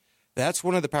 And that's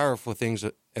one of the powerful things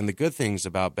and the good things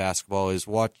about basketball is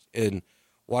watching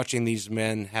these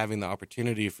men having the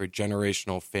opportunity for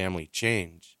generational family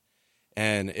change.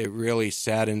 And it really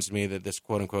saddens me that this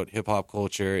quote-unquote hip-hop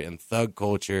culture and thug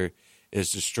culture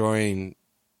is destroying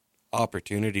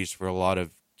opportunities for a lot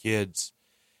of kids.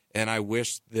 And I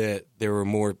wish that there were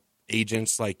more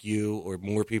agents like you or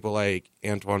more people like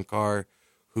Antoine Carr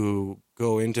who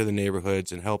go into the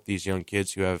neighborhoods and help these young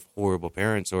kids who have horrible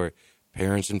parents or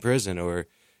parents in prison or,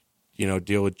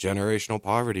 deal with generational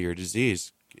poverty or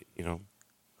disease,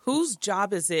 Whose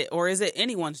job is it, or is it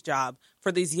anyone's job,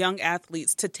 for these young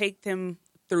athletes to take them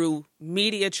through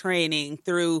media training,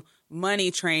 through money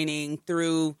training,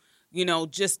 through,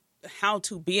 just how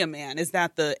to be a man? Is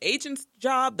that the agent's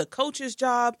job, the coach's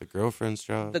job, the girlfriend's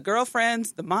job,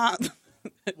 the mom?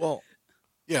 Well,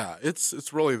 yeah,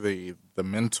 it's really the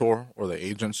mentor or the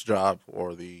agent's job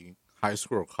or the high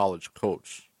school or college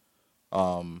coach.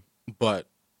 But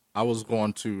I was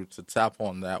going to tap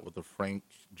on that with the Frank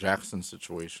Jackson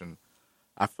situation.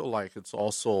 I feel like it's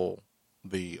also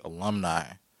the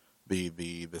alumni,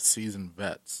 the seasoned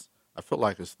vets. I feel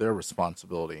like it's their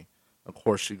responsibility. Of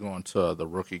course, you go into the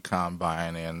rookie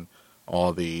combine and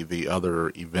all the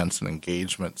other events and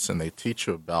engagements, and they teach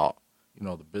you about,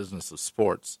 the business of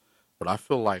sports. But I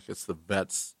feel like it's the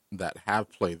vets that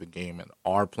have played the game and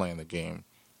are playing the game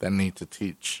that need to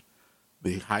teach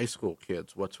the high school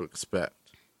kids what to expect.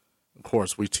 Of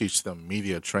course, we teach them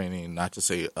media training, not to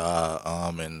say what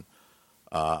I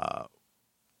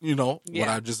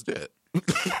just did.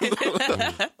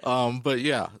 But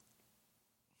yeah.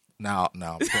 Now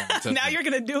I'm paying attention. Now you're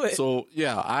gonna do it. So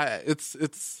yeah,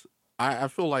 I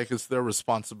feel like it's their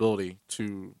responsibility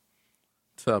to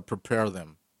prepare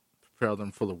them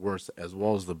for the worst as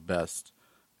well as the best.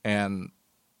 And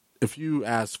if you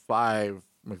ask 5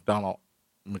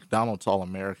 McDonald's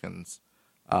All-Americans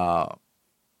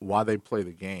why they play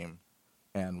the game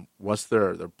and what's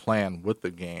their plan with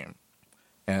the game,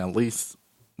 and at least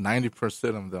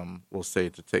 90% of them will say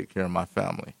to take care of my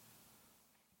family.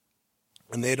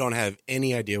 And they don't have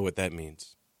any idea what that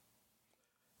means.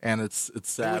 And it's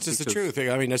sad. Which is the truth.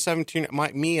 I mean,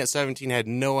 me at 17 had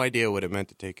no idea what it meant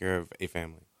to take care of a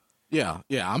family. Yeah,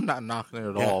 I'm not knocking it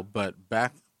at all. But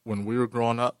back when we were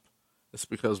growing up, it's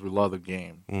because we love the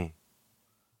game.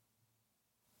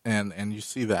 And you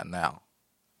see that now.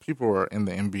 People are in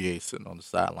the NBA sitting on the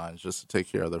sidelines just to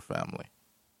take care of their family.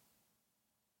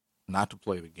 Not to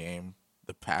play the game.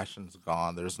 The passion's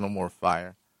gone. There's no more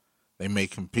fire. They may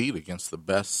compete against the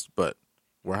best, but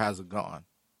where has it gone?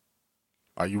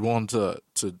 Are you willing to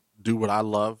do what I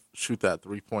love, shoot that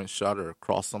 3-point shot or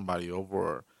cross somebody over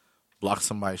or block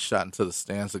somebody's shot into the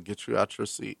stands to get you out your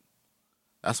seat?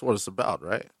 That's what it's about,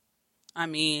 right? I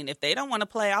mean, if they don't want to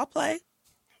play, I'll play.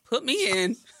 Put me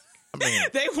in. I mean,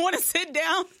 They want to sit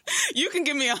down. You can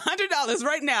give me $100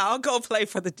 right now. I'll go play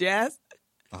for the Jazz.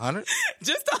 100?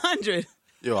 Just 100.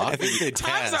 Yo, I think they'd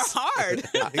Times pass. are hard.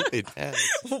 I think they'd pass.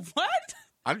 What?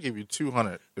 I'll give you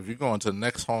 200 if you go into the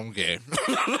next home game.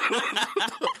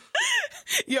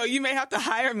 Yo, you may have to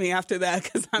hire me after that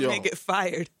because I may get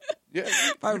fired Yeah,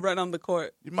 if I run on the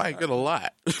court. you might get a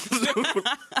lot.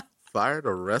 Fired,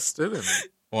 arrested, and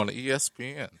on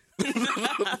ESPN.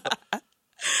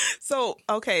 So,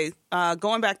 okay,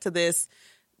 going back to this,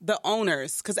 the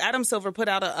owners, because Adam Silver put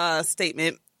out a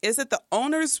statement. Is it the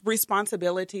owner's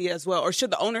responsibility as well, or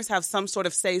should the owners have some sort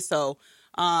of say-so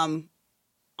on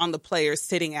the players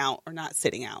sitting out or not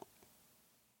sitting out?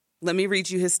 Let me read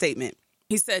you his statement.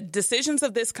 He said, decisions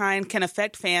of this kind can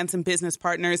affect fans and business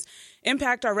partners,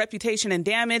 impact our reputation and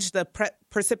damage the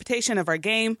precipitation of our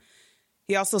game.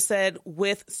 He also said,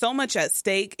 with so much at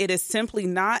stake, it is simply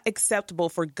not acceptable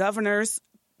for governors,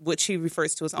 which he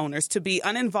refers to as owners, to be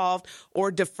uninvolved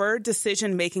or defer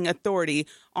decision-making authority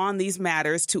on these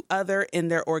matters to other in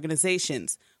their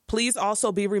organizations. Please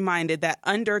also be reminded that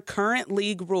under current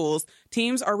league rules,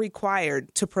 teams are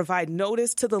required to provide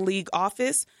notice to the league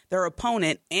office, their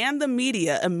opponent, and the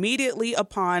media immediately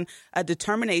upon a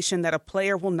determination that a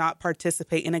player will not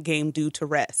participate in a game due to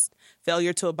rest.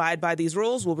 Failure to abide by these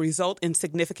rules will result in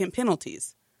significant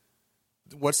penalties.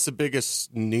 What's the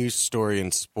biggest news story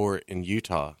in sport in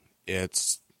Utah?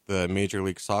 It's the Major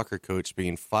League Soccer coach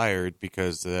being fired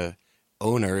because the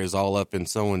owner is all up in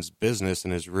someone's business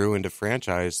and has ruined a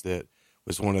franchise that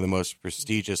was one of the most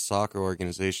prestigious soccer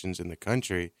organizations in the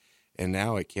country, and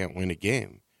now it can't win a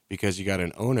game because you got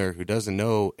an owner who doesn't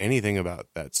know anything about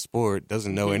that sport,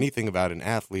 doesn't know anything about an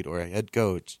athlete or a head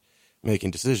coach making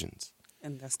decisions.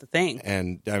 And that's the thing.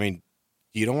 And, I mean,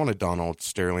 you don't want a Donald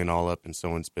Sterling all up in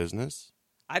someone's business.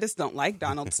 I just don't like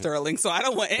Donald Sterling, so I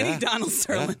don't want any Donald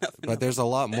Sterling up in But there's a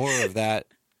lot more of that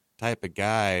type of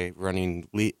guy running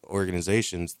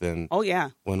organizations than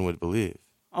one would believe.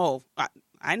 Oh,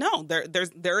 I know.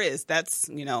 There is. That's,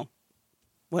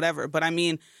 whatever. But I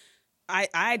mean,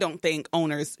 I don't think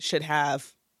owners should have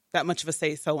that much of a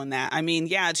say-so in that. I mean,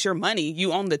 yeah, it's your money.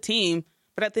 You own the team.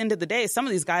 But at the end of the day, some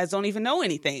of these guys don't even know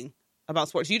anything about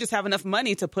sports. You just have enough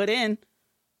money to put in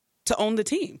to own the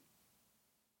team.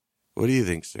 What do you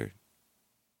think, sir?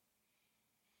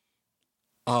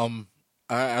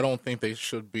 I don't think they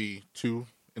should be too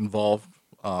involved,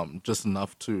 just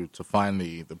enough to find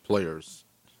the players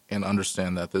and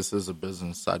understand that this is a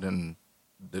business. I didn't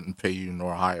pay you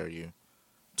nor hire you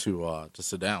to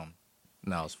sit down.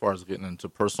 Now, as far as getting into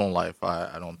personal life,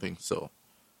 I don't think so.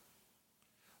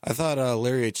 I thought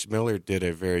Larry H. Miller did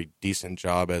a very decent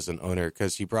job as an owner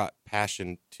because he brought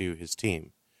passion to his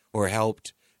team or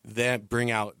helped them bring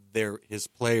out his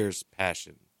players'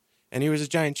 passion. And he was a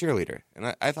giant cheerleader.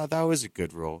 And I thought that was a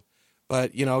good role.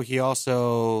 But, he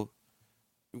also,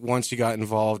 once he got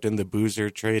involved in the boozer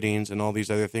tradings and all these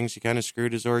other things, he kind of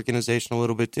screwed his organization a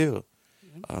little bit too.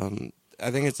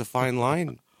 I think it's a fine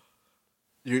line.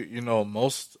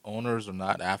 Most owners are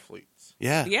not athletes.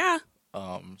 Yeah. Yeah.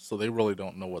 So they really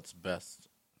don't know what's best.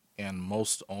 And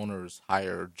most owners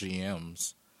hire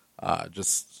GMs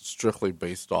just strictly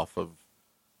based off of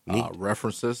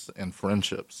references and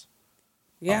friendships.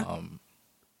 Yeah.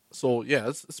 So, yeah,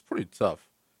 it's pretty tough.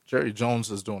 Jerry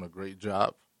Jones is doing a great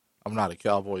job. I'm not a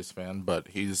Cowboys fan, but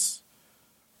he's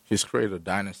created a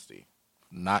dynasty,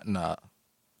 not in a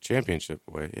championship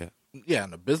way, yeah. Yeah,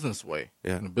 in a business way.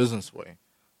 Yeah. In a business way.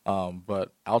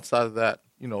 But outside of that,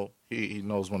 he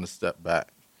knows when to step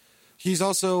back. He's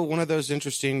also one of those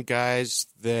interesting guys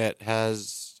that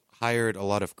has hired a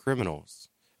lot of criminals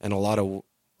and a lot of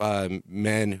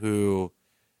men who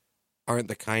aren't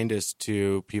the kindest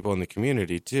to people in the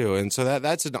community too. And so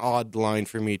that's an odd line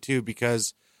for me too,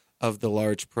 because of the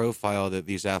large profile that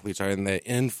these athletes are and the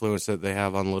influence that they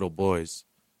have on little boys.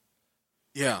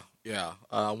 Yeah.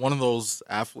 One of those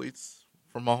athletes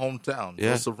from my hometown,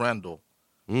 Joseph Randall.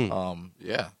 Yeah,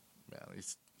 man,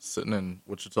 he's sitting in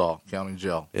Wichita County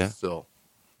Jail. Yeah. Still.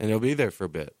 And he'll be there for a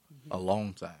bit. A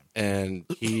long time. And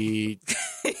he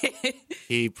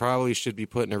probably should be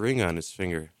putting a ring on his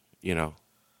finger, you know.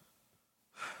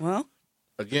 Well,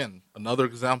 again, another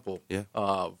example Yeah.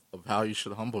 of how you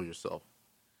should humble yourself.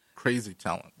 Crazy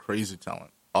talent,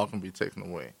 all can be taken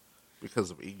away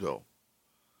because of ego.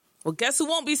 well, guess who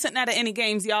won't be sitting out of any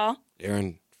games, y'all?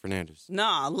 Aaron Fernandez.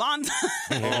 Nah, Lonzo.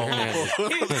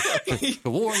 The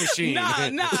war machine. Nah,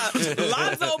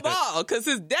 Lonzo Ball, because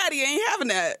his daddy ain't having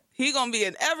that. He gonna be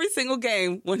in every single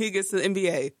game when he gets to the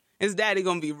NBA. His daddy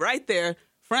gonna be right there,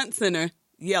 front center,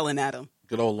 yelling at him.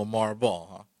 Good old Lamar Ball,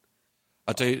 huh?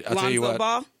 I'll tell you Lonzo what.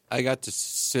 Ball? I got to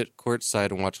sit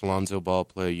courtside and watch Lonzo Ball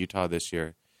play Utah this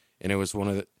year, and it was one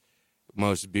of the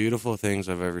most beautiful things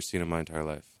I've ever seen in my entire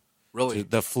life. Really?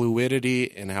 The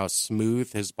fluidity and how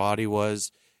smooth his body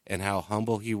was, and how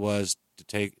humble he was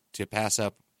to pass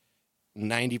up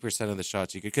 90% of the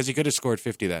shots he could, because he could have scored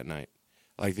 50 that night.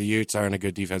 Like, the Utes aren't a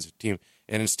good defensive team,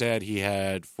 and instead he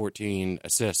had 14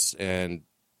 assists and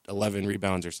 11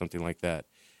 rebounds or something like that,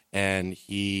 and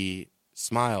he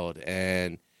smiled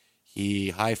and he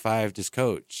high-fived his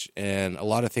coach, and a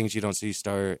lot of things you don't see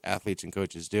star athletes and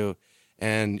coaches do.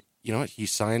 And you know what? He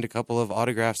signed a couple of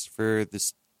autographs for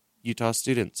the Utah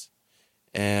students,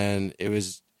 and it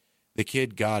was, the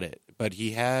kid got it. But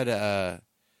he had the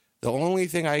only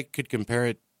thing I could compare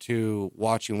it to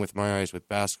watching with my eyes with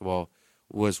basketball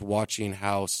was watching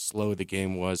how slow the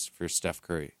game was for Steph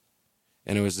Curry,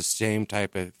 and it was the same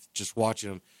type of just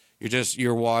watching him.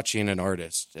 You're watching an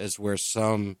artist, as where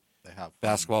some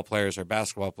basketball players are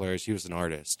basketball players. He was an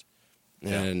artist.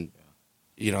 And,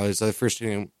 you know, it's the first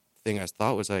thing I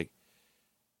thought was like,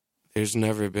 there's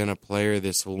never been a player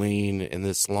this lean and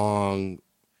this long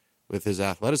with his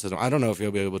athleticism. I don't know if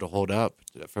he'll be able to hold up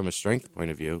from a strength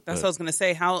point of view. That's what I was going to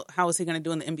say. How is he going to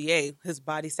do in the NBA? His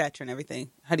body stature and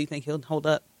everything. How do you think he'll hold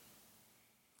up?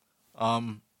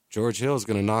 George Hill is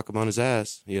going to knock him on his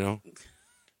ass, you know?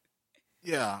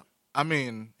 Yeah. I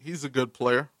mean, he's a good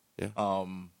player. Yeah.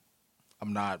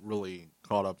 I'm not really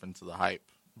caught up into the hype,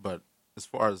 but as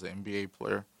far as an NBA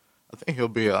player, I think he'll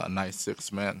be a nice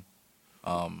sixth man.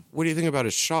 What do you think about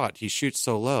his shot? He shoots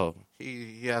so low.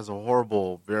 He has a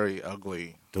horrible, very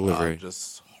ugly delivery,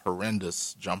 just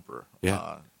horrendous jumper.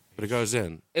 Yeah, but it goes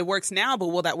in. It works now, but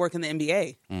will that work in the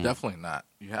NBA? Definitely not.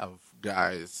 You have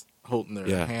guys holding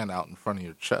their hand out in front of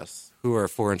your chest who are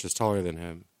 4 inches taller than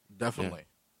him. Definitely.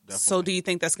 So do you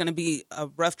think that's going to be a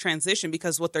rough transition?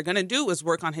 Because what they're going to do is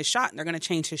work on his shot, and they're going to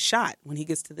change his shot when he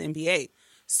gets to the NBA.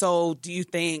 So do you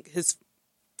think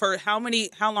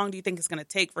how long do you think it's going to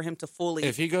take for him to fully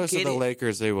If he goes to the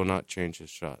Lakers, they will not change his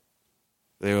shot.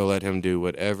 They will let him do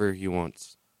whatever he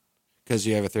wants. Because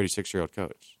you have a 36-year-old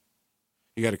coach.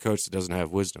 You got a coach that doesn't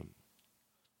have wisdom.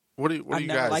 What do you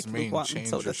guys mean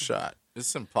change your shot?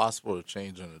 It's impossible to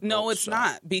change an adult No, it's shot.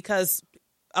 not, because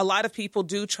a lot of people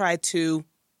do try to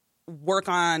work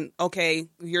on, okay,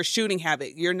 your shooting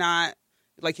habit. You're not,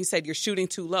 like you said, you're shooting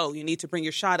too low. You need to bring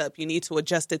your shot up. You need to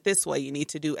adjust it this way. You need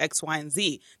to do X, Y, and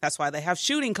Z. That's why they have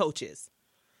shooting coaches.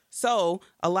 So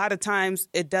a lot of times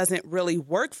it doesn't really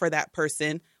work for that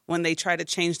person when they try to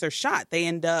change their shot. They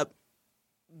end up,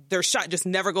 their shot just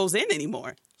never goes in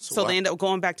anymore. So they end up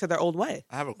going back to their old way.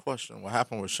 I have a question. What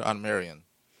happened with Sean Marion?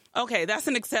 Okay, that's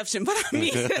an exception, but I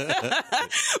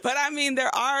mean,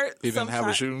 there are. He didn't have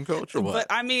a shooting coach, or what? But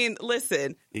I mean,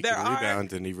 listen, he could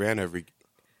rebound and he ran every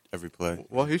play.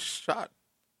 Well, he shot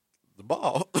the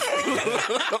ball. But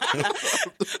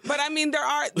I mean,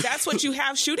 that's what you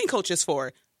have shooting coaches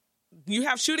for. You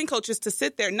have shooting coaches to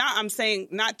sit there. I'm saying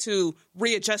not to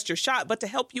readjust your shot, but to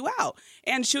help you out.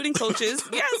 And shooting coaches,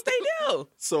 yes, they do.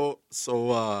 So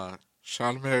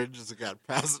Sean Marion just got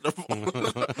past him.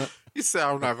 He said,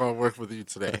 "I'm not going to work with you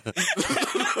today."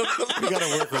 You got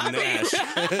to work with Nash.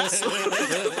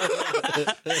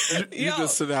 You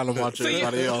just sit down and watch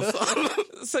everybody else.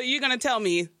 So you're going to tell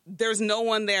me there's no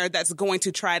one there that's going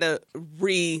to try to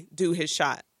redo his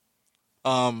shot?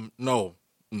 No.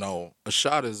 A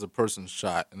shot is a person's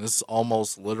shot, and it's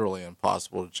almost literally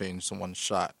impossible to change someone's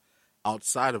shot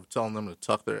outside of telling them to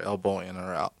tuck their elbow in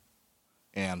or out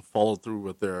and follow through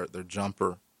with their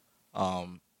jumper.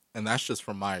 and that's just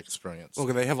from my experience. Well,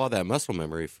 they have all that muscle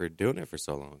memory for doing it for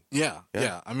so long. Yeah.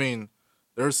 I mean,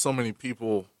 there's so many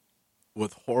people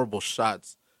with horrible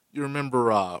shots. You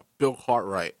remember Bill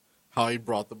Cartwright, how he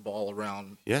brought the ball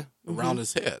around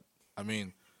his head. I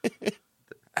mean,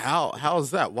 how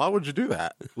is that? Why would you do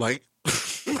that? Like,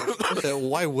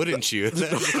 why wouldn't you?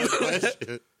 That's the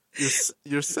question.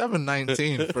 You're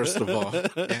 7'19", first of all,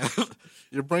 and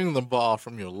you're bringing the ball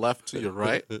from your left to your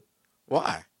right.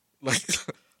 Why? Like,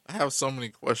 I have so many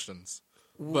questions.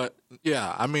 But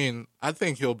yeah, I mean, I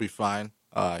think he'll be fine.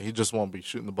 He just won't be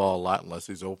shooting the ball a lot unless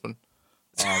he's open.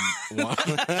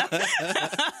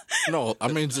 No, I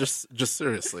mean just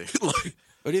seriously. Like,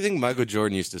 what do you think Michael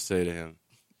Jordan used to say to him?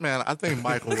 Man, I think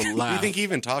Michael would laugh. Do you think he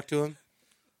even talked to him?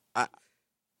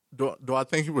 Do I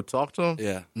think he would talk to him?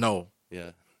 Yeah. No.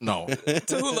 Yeah. No.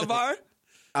 To who, LeVar?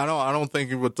 I don't think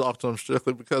he would talk to him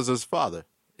strictly because of his father.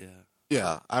 Yeah.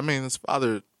 Yeah. I mean, his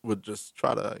father would just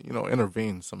try to,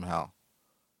 intervene somehow.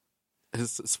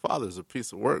 His father's a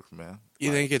piece of work, man.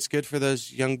 You think it's good for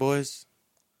those young boys?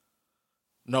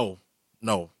 No.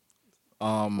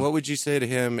 What would you say to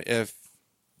him if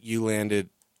you landed,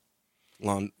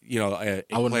 a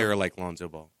player like Lonzo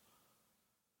Ball,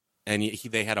 and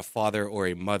they had a father or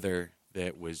a mother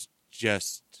that was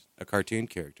just a cartoon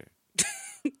character?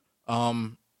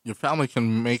 Your family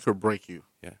can make or break you.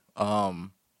 Yeah.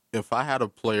 If I had a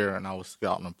player and I was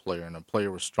scouting a player and a player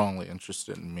was strongly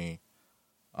interested in me,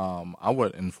 I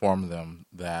would inform them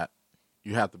that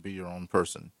you have to be your own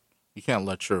person. You can't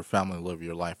let your family live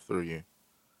your life through you.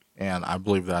 And I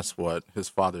believe that's what his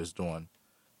father is doing.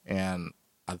 And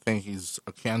I think he's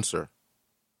a cancer.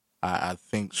 I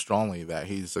think strongly that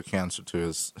he's a cancer to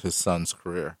his son's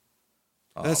career.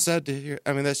 That's sad to hear.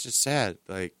 I mean, that's just sad,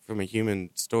 like, from a human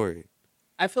story.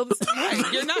 I feel the same way.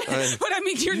 You're not, but I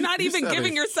mean, you're not even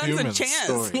giving your sons a chance.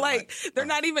 Story, like, they're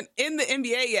not even in the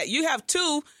NBA yet. You have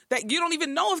two that you don't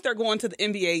even know if they're going to the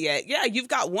NBA yet. Yeah, you've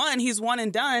got one. He's one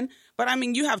and done. But I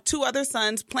mean, you have two other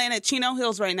sons playing at Chino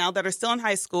Hills right now that are still in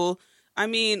high school. I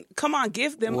mean, come on,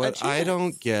 give them a chance. What I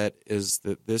don't get is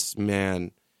that this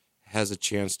man has a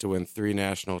chance to win 3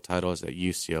 national titles at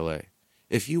UCLA.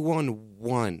 If you won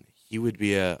one, he would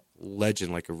be a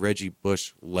legend, like a Reggie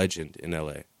Bush legend in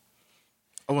LA.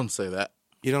 I wouldn't say that.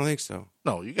 You don't think so?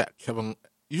 No, you got Kevin.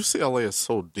 UCLA is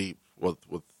so deep with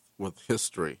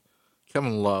history.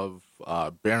 Kevin Love,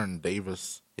 Baron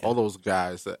Davis, all those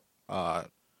guys that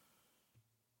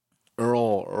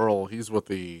Earl. He's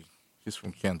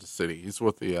from Kansas City. He's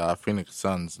with the Phoenix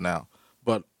Suns now.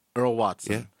 But Earl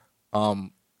Watson. Yeah.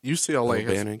 UCLA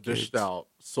has dished out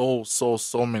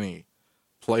so many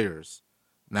players.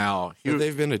 Now but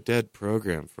they've been a dead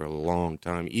program for a long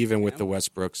time, even with the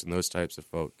Westbrooks and those types of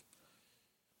folk.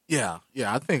 Yeah.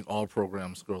 I think all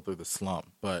programs go through the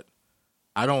slump, but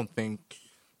I don't think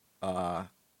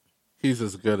he's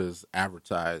as good as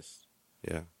advertised.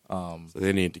 Yeah. So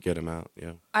they need to get him out.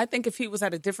 Yeah. I think if he was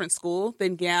at a different school,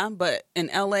 then yeah. But in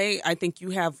LA, I think you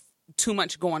have too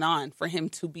much going on for him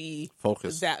to be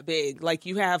focused that big. Like,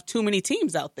 you have too many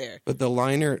teams out there. But the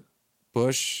Leinart,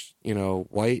 Bush,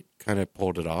 White kind of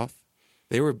pulled it off.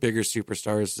 They were bigger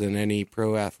superstars than any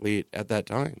pro athlete at that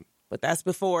time. But that's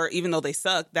before, even though they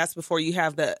suck, that's before you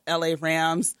have the LA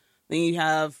Rams. Then you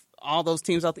have all those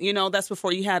teams out there. That's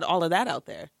before you had all of that out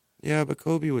there. Yeah, but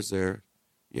Kobe was there.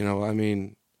 I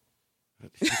mean,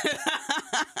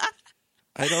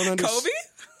 I don't understand. Kobe?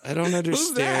 I don't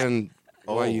understand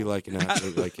why you like an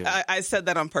athlete like him. I said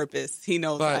that on purpose. He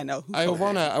knows but I know who I Kobe is.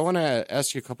 want to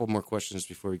ask you a couple more questions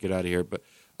before we get out of here. But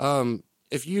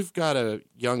if you've got a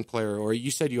young player, or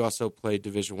you said you also played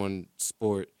Division I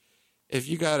sport, if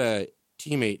you got a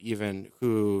teammate even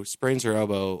who sprains their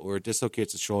elbow or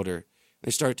dislocates a shoulder,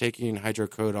 they start taking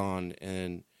hydrocodone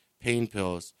and pain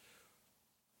pills,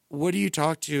 what do you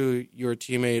talk to your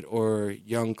teammate or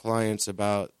young clients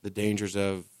about the dangers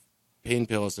of pain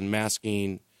pills and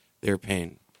masking their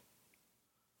pain?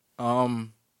 I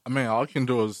mean, all I can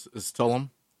do is tell them.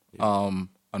 Yeah.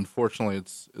 Unfortunately,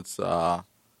 it's a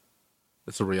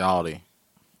reality.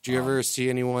 Do you ever see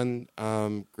anyone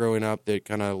growing up that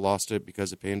kind of lost it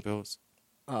because of pain pills?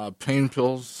 Pain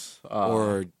pills,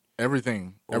 or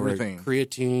everything.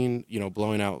 Creatine,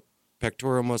 blowing out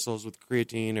pectoral muscles with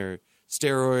creatine, or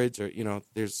steroids, or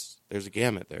there's a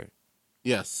gamut there.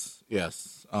 Yes.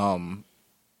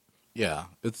 Yeah,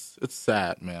 it's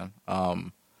sad, man.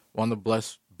 One of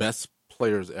the best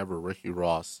players ever, Ricky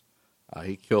Ross,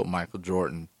 he killed Michael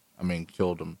Jordan. I mean,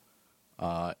 killed him,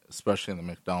 especially in the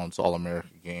McDonald's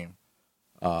All-America game.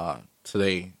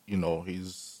 Today,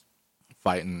 he's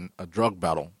fighting a drug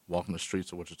battle, walking the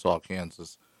streets of Wichita,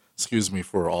 Kansas. Excuse me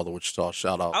for all the Wichita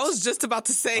shout-outs. I was just about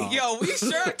to say, yo, we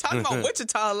sure are talking about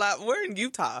Wichita a lot. We're in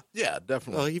Utah. Yeah,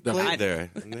 definitely. Well, he definitely. played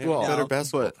there. And they have Well, a better but-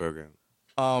 basketball program.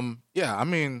 Yeah, I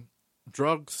mean,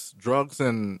 drugs,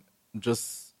 and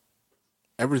just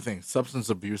everything. Substance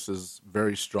abuse is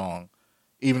very strong,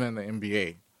 even in the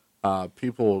NBA.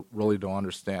 People really don't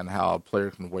understand how a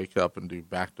player can wake up and do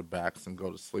back-to-backs and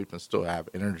go to sleep and still have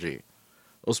energy.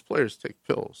 Those players take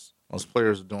pills. Those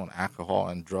players are doing alcohol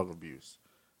and drug abuse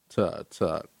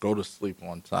to go to sleep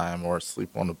on time or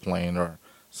sleep on the plane or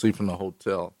sleep in the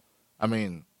hotel. I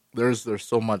mean, there's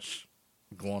so much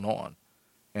going on,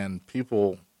 and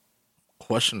people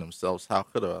question themselves, how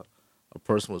could a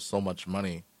person with so much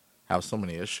money have so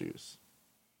many issues?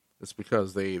 It's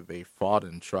because they fought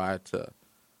and tried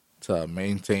to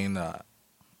maintain a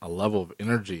level of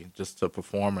energy just to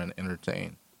perform and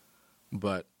entertain.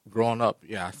 But growing up,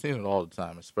 yeah, I've seen it all the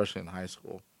time, especially in high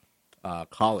school,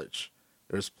 college.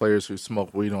 There's players who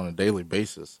smoke weed on a daily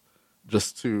basis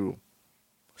just to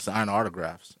sign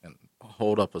autographs and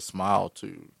hold up a smile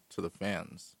to the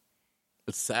fans.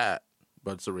 It's sad,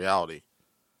 but it's a reality.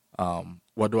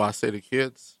 What do I say to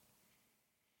kids?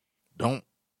 Don't.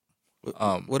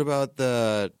 What about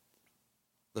the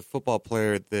football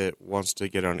player that wants to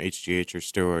get on HGH or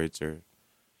steroids, or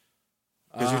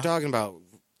because you're talking about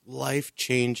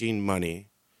life-changing money?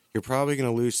 You're probably going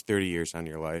to lose 30 years on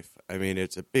your life. I mean,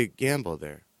 it's a big gamble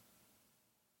there.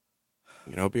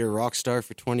 You know, be a rock star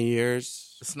for 20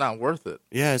 years. It's not worth it.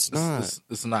 Yeah, it's not.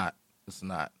 It's not. It's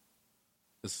not.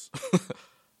 It's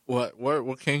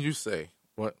what can you say?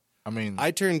 What I mean,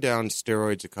 I turned down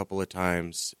steroids a couple of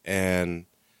times, and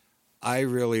I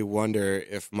really wonder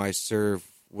if my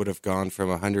serve would have gone from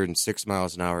 106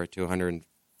 miles an hour to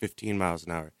 115 miles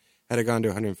an hour. Had it gone to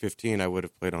 115, I would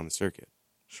have played on the circuit.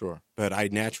 sure. But I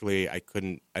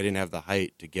didn't have the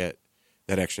height to get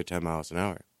that extra 10 miles an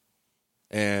hour.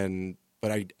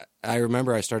 But I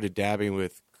remember I started dabbing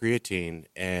with creatine,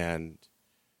 and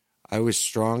I was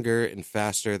stronger and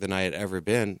faster than I had ever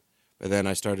been. But then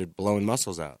I started blowing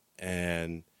muscles out,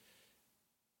 and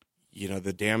you know,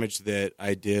 the damage that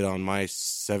I did on my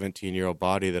 17-year-old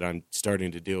body that I'm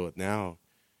starting to deal with now.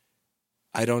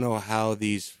 I don't know how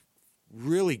these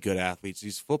really good athletes,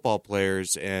 these football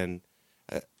players and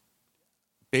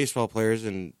baseball players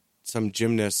and some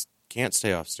gymnasts can't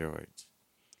stay off steroids.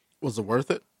 Was it worth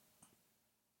it?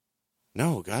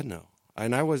 No, God, no.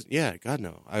 And God,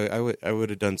 no. I would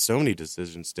have done so many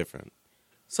decisions different.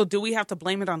 So do we have to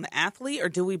blame it on the athlete, or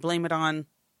do we blame it on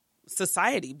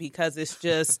society? Because it's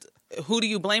just, who do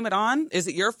you blame it on? Is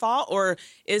it your fault, or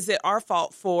is it our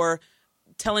fault for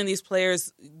telling these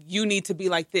players, you need to be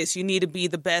like this, you need to be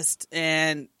the best,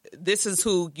 and this is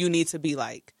who you need to be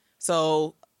like?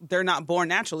 So they're not born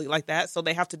naturally like that, so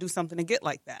they have to do something to get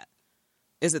like that.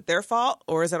 Is it their fault,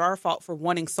 or is it our fault for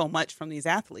wanting so much from these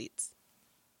athletes?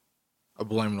 I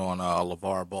blame it on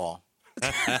LeVar Ball.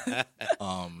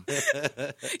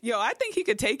 Yo, I think he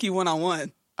could take you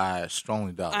one-on-one. I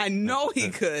strongly doubt it. I know he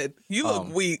could. You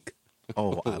look weak.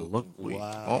 Oh, I look weak.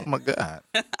 Wow. Oh my God.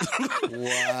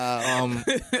 Wow.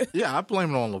 Yeah, I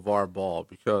blame it on LeVar Ball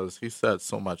because he set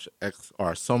so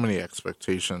many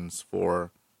expectations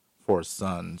for his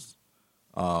sons.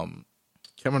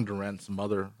 Kevin Durant's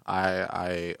mother,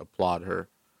 I applaud her.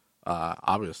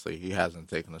 Obviously, he hasn't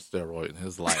taken a steroid in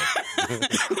his life.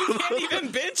 Can't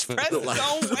even bench press his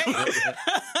own weight.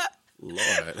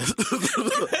 Lord.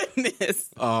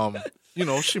 Goodness. You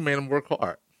know, she made him work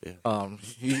hard. Yeah.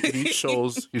 He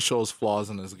shows flaws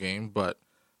in his game, but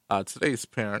today's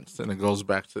parents, and it goes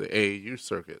back to the AAU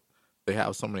circuit, they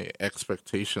have so many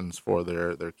expectations for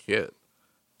their kid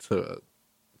to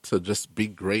just be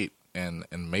great and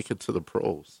make it to the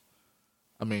pros.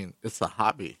 I mean, it's a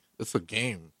hobby. It's a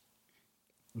game.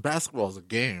 Basketball is a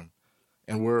game,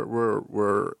 and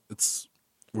we're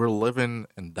living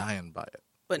and dying by it.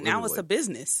 But now it's Literally. a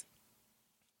business.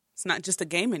 It's not just a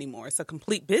game anymore. It's a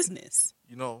complete business.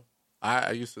 You know,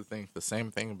 I used to think the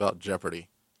same thing about Jeopardy.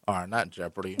 Or not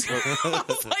Jeopardy. I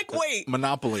was like, wait.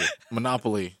 Monopoly.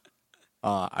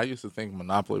 I used to think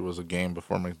Monopoly was a game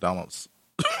before McDonald's.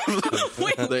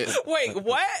 Wait,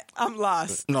 what? I'm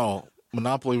lost. No,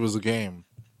 Monopoly was a game.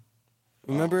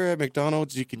 Remember at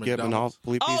McDonald's you could get McDonald's.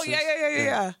 Monopoly pieces? Oh,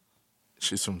 yeah.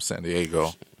 She's from San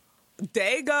Diego.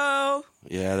 Dago.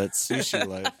 Yeah, that's sushi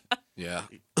life. Yeah.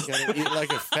 You gotta eat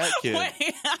like a fat kid.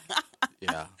 Wait,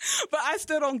 Yeah. but I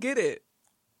still don't get it.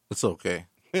 It's okay.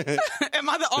 Am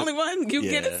I the only one? You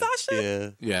get it, Sasha? Yeah.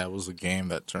 Yeah, it was a game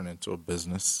that turned into a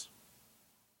business.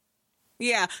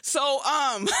 Yeah. So,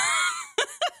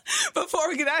 before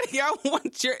we get out of here, I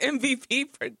want your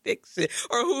MVP prediction.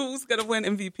 Or who's going to win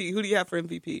MVP? Who do you have for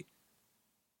MVP?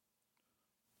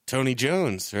 Tony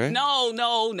Jones, right?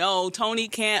 No. Tony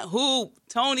can't hoop.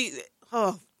 Tony,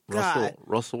 oh, God.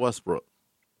 Russell Westbrook,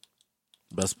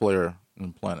 best player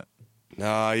on the planet.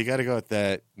 No, you got to go with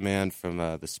that man from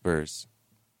the Spurs.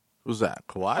 Who's that?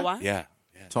 Kawhi? Kawhi? Yeah.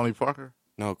 Tony Parker?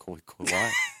 No, Kawhi.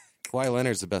 Kawhi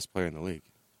Leonard's the best player in the league.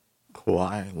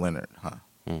 Kawhi Leonard, huh?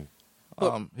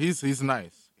 He's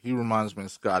nice. He reminds me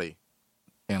of Scotty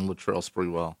and Latrell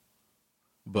Sprewell,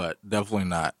 but definitely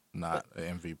not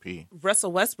an MVP.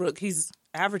 Russell Westbrook, he's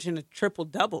averaging a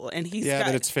triple-double, and he's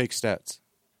but it's fake stats.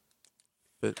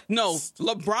 No,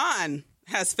 LeBron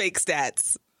has fake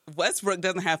stats. Westbrook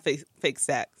doesn't have fake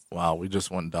stats. Wow, we just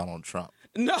went Donald Trump.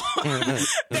 No,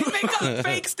 they make up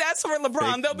fake stats for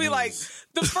LeBron. Fake They'll be news. like,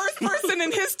 the first person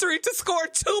in history to score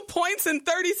 2 points in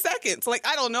 30 seconds. Like,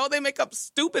 I don't know. They make up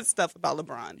stupid stuff about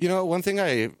LeBron. You know, one thing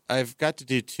I've got to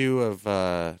do 2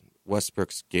 of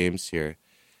Westbrook's games here.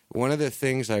 One of the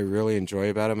things I really enjoy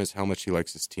about him is how much he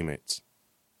likes his teammates.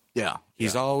 Yeah.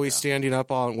 He's always standing up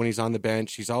when he's on the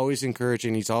bench. He's always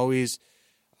encouraging. He's always,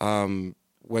 when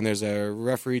there's a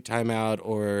referee timeout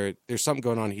or there's something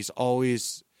going on, he's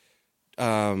always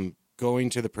going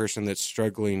to the person that's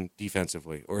struggling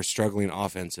defensively or struggling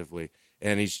offensively.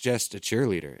 And he's just a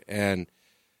cheerleader. And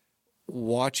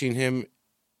watching him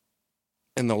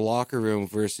in the locker room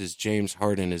versus James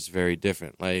Harden is very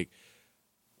different. Like,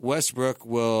 Westbrook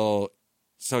will...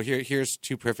 So here's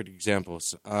 2 perfect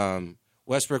examples.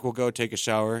 Westbrook will go take a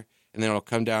shower, and then he'll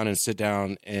come down and sit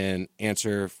down and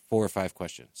answer 4 or 5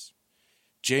 questions.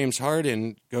 James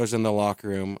Harden goes in the locker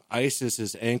room, ices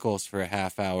his ankles for a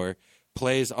half hour,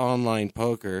 plays online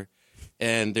poker,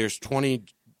 and there's 20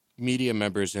 media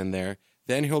members in there.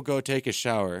 Then he'll go take a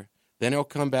shower. Then he'll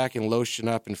come back and lotion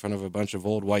up in front of a bunch of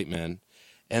old white men.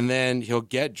 And then he'll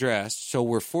get dressed. So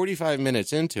we're 45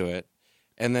 minutes into it.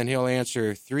 And then he'll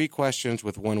answer 3 questions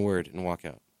with 1 word and walk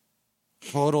out.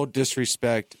 Total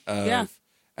disrespect of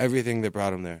everything that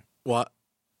brought him there. Well,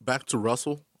 back to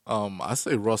Russell. I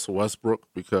say Russell Westbrook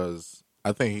because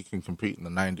I think he can compete in the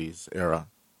 90s era.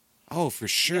 Oh, for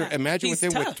sure. Yeah, Imagine he's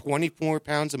with him tough. with 20 more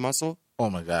pounds of muscle.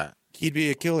 Oh, my God. He'd be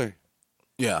a killer.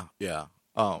 Yeah.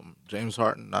 James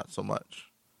Harden, not so much.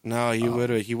 No, he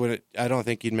would. I don't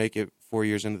think he'd make it 4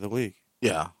 years into the league.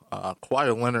 Yeah.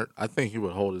 Kawhi Leonard, I think he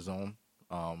would hold his own,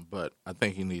 but I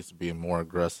think he needs to be more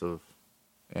aggressive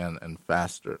and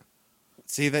faster.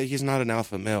 See, that he's not an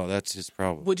alpha male. That's his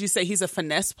problem. Would you say he's a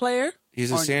finesse player?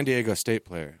 He's a San Diego State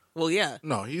player. Well, yeah.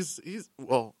 No, he's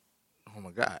well, oh,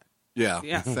 my God.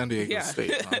 Yeah. San Diego Yeah.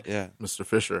 State, huh? Yeah. Mr.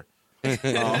 Fisher.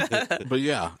 But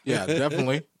yeah,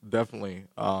 definitely.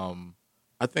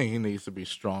 I think he needs to be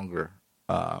stronger.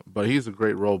 But he's a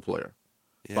great role player.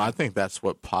 Yeah. But I think that's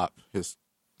what Pop has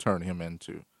turned him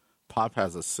into. Pop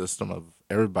has a system of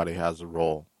everybody has a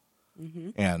role,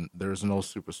 and there's no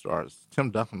superstars.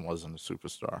 Tim Duncan wasn't a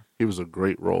superstar. He was a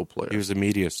great role player. He was a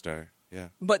media star. Yeah.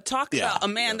 But talk Yeah, about a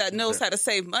man yeah, that knows yeah. how to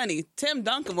save money. Tim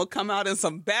Duncan will come out in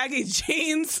some baggy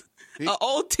jeans, an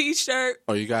old T-shirt,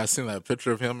 Oh, you guys seen that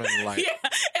picture of him and like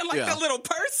and like Yeah. a little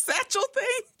purse satchel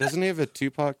thing. Doesn't he have a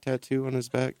Tupac tattoo on his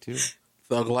back too?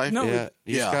 Thug Life? No.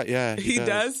 Yeah. He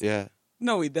does? Yeah.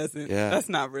 No, he doesn't. Yeah. That's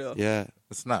not real. Yeah.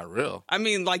 It's not real. I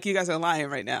mean, like, you guys are lying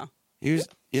right now. He was.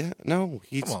 Yeah. No.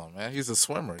 He's. Come on, man. He's a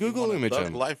swimmer. Google You want a image Thug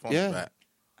him. Life on Yeah. his back.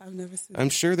 I've never seen I'm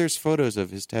sure there's photos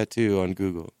of his tattoo on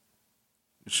Google.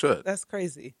 You should. That's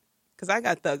crazy. Because I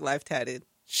got Thug Life tatted.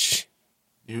 Shh.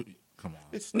 You come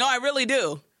on. No, I really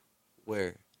do.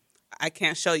 Where? I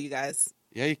can't show you guys.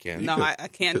 Yeah, you can. No, I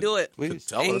can't do it. Please.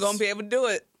 Tell Ain't us. gonna be able to do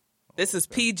it. This is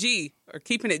PG, or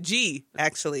keeping it G,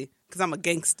 actually, because I'm a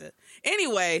gangster.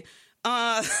 Anyway,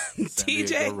 San Diego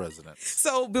TJ. residents.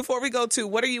 So before we go to,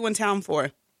 what are you in town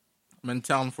for? I'm in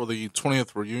town for the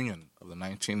 20th reunion of the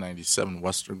 1997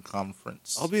 Western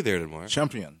Conference I'll be there tomorrow.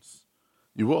 champions.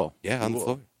 You will. Yeah, You on the will.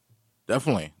 floor.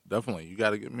 Definitely. You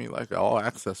got to get me like an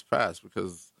all-access pass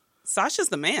because, Sasha's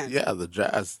the man. yeah, the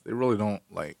Jazz, they really don't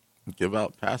like give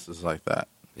out passes like that.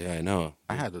 Yeah, I know.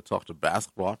 I had to talk to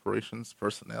basketball operations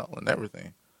personnel and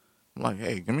everything. I'm like,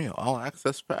 hey, give me an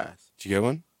all-access pass. Did you get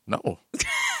one? No.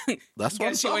 That's what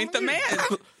I'm Guess you ain't the telling you.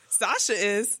 man. Sasha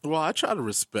is. Well, I try to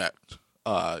respect,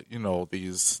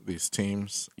 these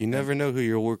teams. You never know who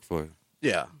you'll work for.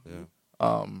 Yeah.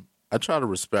 Yeah. I try to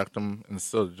respect them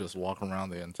instead of just walking around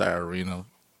the entire arena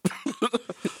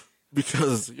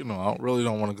because, I really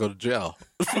don't want to go to jail.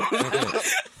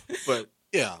 But,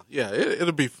 yeah,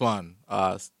 it'll be fun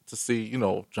to see,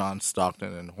 John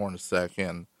Stockton and Hornacek,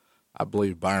 and I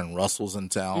believe Byron Russell's in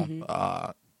town,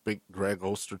 big Greg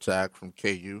Ostertag from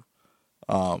KU,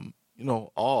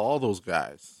 all those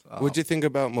guys. What'd you think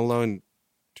about Malone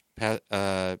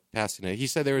passing it? He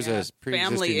said there was a Family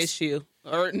pre-existing issue.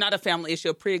 or not a family issue,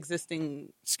 a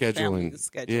pre-existing family Scheduling.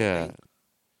 schedule. Yeah.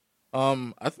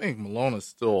 I think Malone is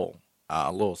still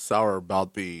a little sour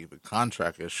about the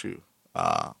contract issue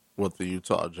with the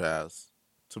Utah Jazz,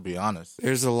 to be honest.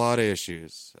 There's a lot of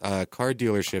issues. Car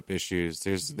dealership issues.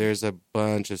 There's a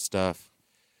bunch of stuff.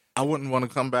 I wouldn't want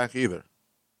to come back either,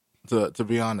 to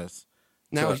be honest.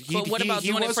 Now, But what about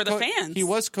doing it for the fans? He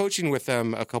was coaching with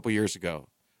them a couple years ago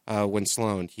when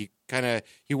Sloan. He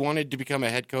wanted to become a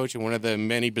head coach, and one of the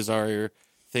many bizarre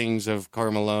things of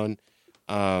Karl Malone,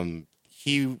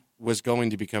 he was going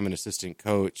to become an assistant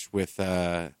coach with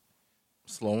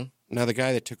Sloan? now the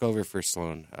guy that took over for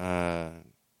Sloan. The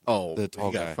tall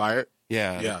he guy. got fired?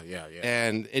 Yeah.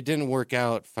 And it didn't work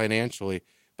out financially,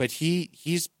 but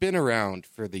he's been around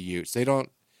for the Utes. They don't,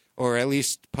 or at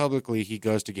least publicly, he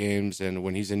goes to games, and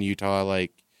when he's in Utah,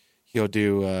 like he'll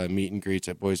do meet and greets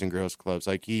at Boys and Girls Clubs.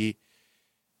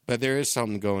 But there is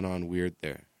something going on weird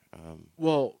there.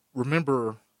 Well,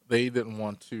 remember, they didn't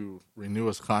want to renew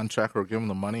his contract or give him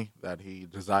the money that he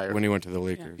desired. When he went to the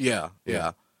Lakers. Yeah.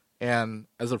 And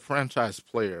as a franchise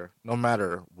player, no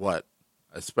matter what,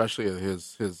 especially in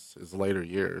his later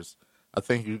years, I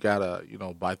think you gotta,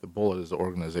 bite the bullet as an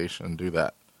organization and do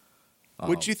that.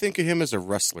 What'd you think of him as a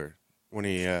wrestler when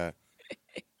he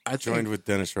joined with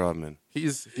Dennis Rodman?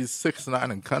 He's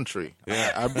 6'9" in country.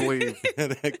 Yeah, I believe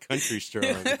That country strong.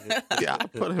 Yeah, I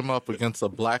put him up against a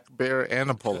black bear and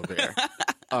a polar bear.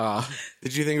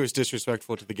 Did you think it was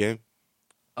disrespectful to the game?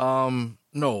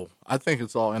 No, I think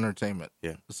it's all entertainment.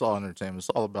 Yeah. It's all entertainment. It's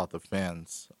all about the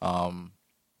fans.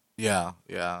 Yeah.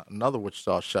 Another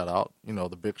Wichita shout out.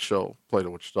 The Big Show played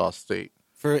at Wichita State.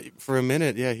 For a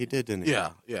minute, yeah, he did, didn't he?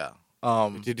 Yeah.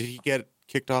 Did he get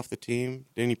kicked off the team?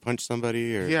 Didn't he punch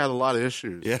somebody? Or He had a lot of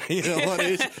issues. yeah, he had a lot of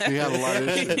issues. He had a lot of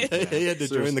issues. He had to join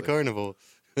Seriously. the carnival.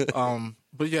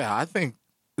 But yeah, I think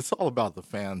it's all about the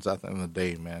fans at the end of the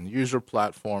day, man. Use your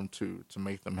platform to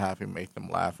make them happy, make them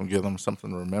laugh, and give them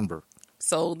something to remember.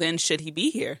 So then should he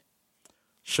be here?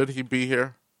 Should he be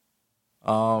here?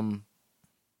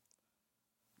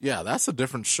 Yeah, that's a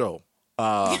different show.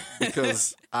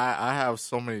 Because I have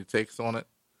so many takes on it.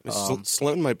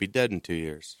 Sloan might be dead in 2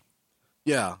 years.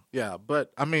 Yeah.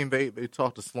 But, I mean, they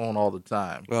talk to Sloan all the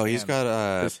time. Well, he's And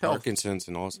got his health- Parkinson's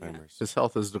and Alzheimer's. His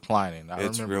health is declining.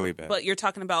 It's really bad. But you're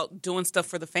talking about doing stuff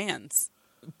for the fans.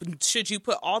 Should you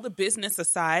put all the business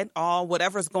aside, all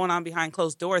whatever's going on behind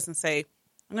closed doors, and say,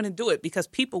 I'm going to do it because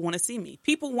people want to see me.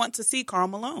 People want to see Karl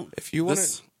Malone. If you want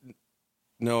This- to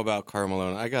know about Karl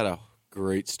Malone, I got a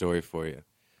great story for you.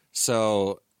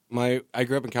 So I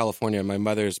grew up in California. My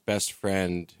mother's best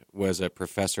friend was a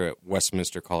professor at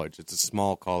Westminster College. It's a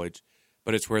small college,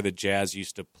 but it's where the Jazz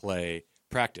used to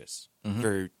practice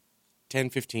for 10,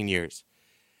 15 years.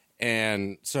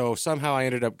 And so somehow I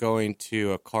ended up going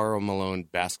to a Karl Malone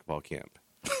basketball camp.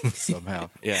 somehow.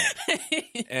 Yeah.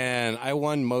 And I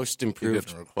won most He improved.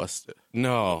 didn't request it.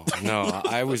 No,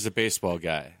 I was a baseball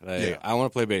guy. I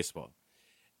want to play baseball.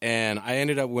 And I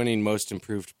ended up winning most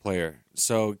improved player.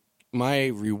 So my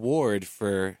reward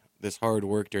for this hard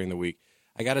work during the week,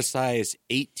 I got a size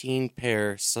 18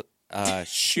 pair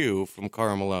shoe from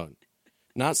Karl Malone.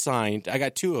 Not signed. I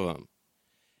got 2 of them.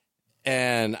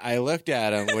 And I looked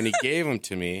at him when he gave them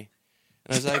to me.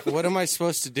 And I was like, what am I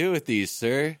supposed to do with these,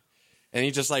 sir? And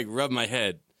he just rubbed my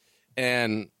head.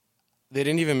 And they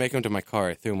didn't even make them to my car.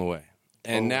 I threw them away.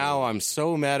 And now I'm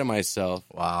so mad at myself.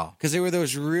 Wow. Because they were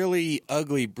those really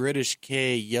ugly British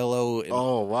K yellow and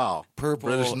Oh, wow. purple.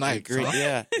 British and Knights, green. huh?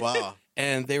 Yeah. Wow.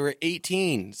 And they were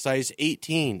 18, size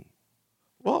 18.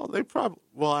 Well, they probably.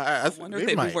 Well, I I think wonder they if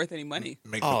they'd might be worth any money.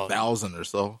 make Oh. 1,000 or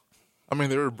so. I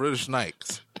mean, they were British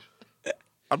Knights.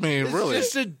 I mean, really.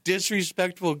 It's just a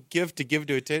disrespectful gift to give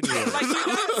to a 10-year-old. Like,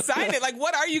 you don't sign it. Like,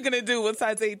 what are you going to do with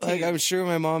size 18? I'm sure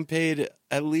my mom paid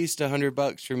at least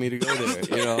 $100 for me to go there.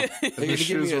 They're going to give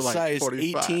shoes me a were like size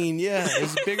 45. 18. Yeah,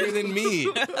 it's bigger than me.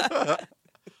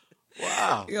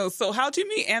 Wow. So how'd you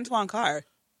meet Antoine Carr?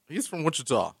 He's from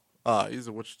Wichita. He's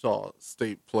a Wichita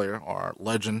State player or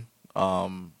legend.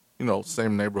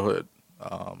 Same neighborhood.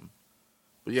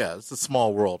 But yeah, it's a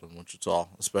small world in Wichita,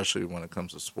 especially when it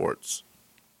comes to sports.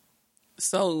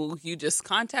 So you just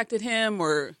contacted him,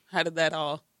 or how did that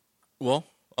all? Well,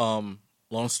 long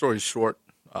story short,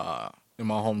 in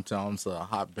my hometown, it's a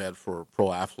hotbed for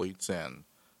pro athletes. And,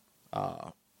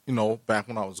 back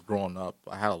when I was growing up,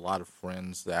 I had a lot of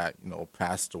friends that,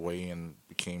 passed away and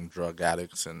became drug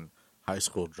addicts and high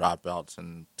school dropouts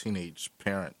and teenage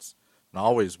parents. And I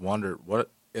always wondered, what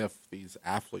if these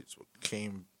athletes would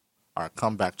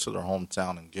come back to their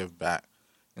hometown and give back,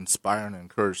 inspire and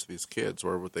encourage these kids?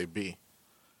 Where would they be?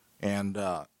 And,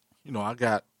 I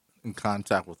got in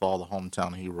contact with all the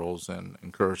hometown heroes and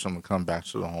encouraged them to come back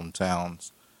to their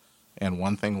hometowns. And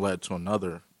one thing led to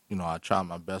another. I tried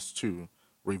my best to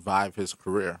revive his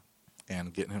career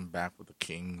and get him back with the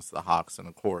Kings, the Hawks, and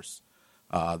of course,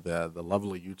 the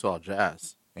lovely Utah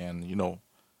Jazz. And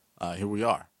here we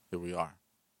are.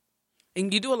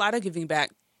 And you do a lot of giving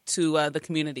back to the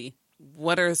community.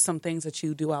 What are some things that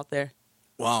you do out there?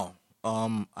 Wow.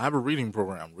 I have a reading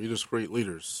program, Readers Create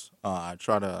Leaders. I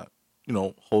try to,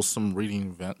 host some reading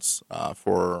events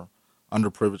for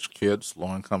underprivileged kids,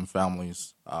 low-income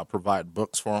families, provide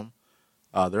books for them.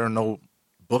 There are no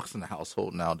books in the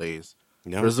household nowadays.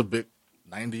 No. There's a big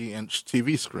 90-inch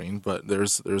TV screen, but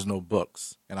there's no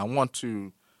books. And I want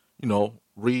to,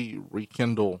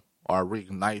 rekindle or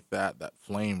reignite that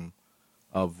flame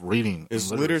of reading.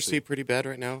 Is literacy pretty bad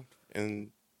right now?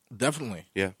 And definitely,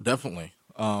 yeah, definitely.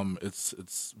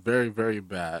 It's very, very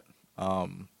bad.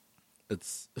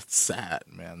 It's sad,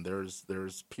 man.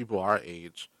 There's people our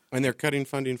age, and they're cutting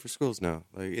funding for schools now.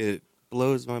 Like, it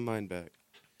blows my mind back.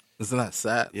 Isn't that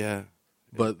sad? Yeah,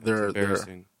 but they're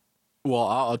embarrassing. Well,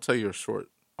 I'll tell you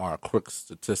a quick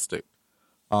statistic.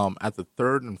 At the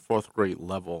 3rd and 4th grade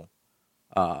level,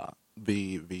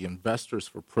 the investors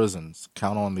for prisons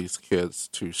count on these kids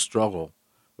to struggle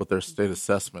with their state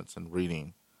assessments and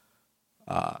reading.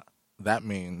 That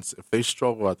means if they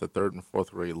struggle at the 3rd and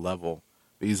 4th grade level,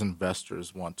 these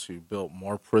investors want to build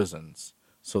more prisons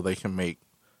so they can make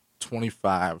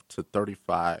 $25,000 to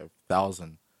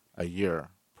 $35,000 a year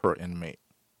per inmate.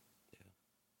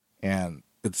 Yeah. And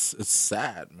it's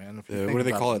sad, man. If you what do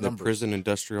they call it? The prison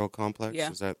industrial complex? Yeah.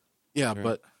 Is that? Yeah, right?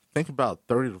 But think about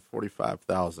 30 to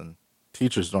 45,000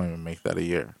 teachers don't even make that a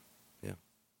year. Yeah,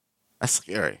 that's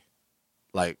scary.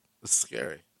 Like, it's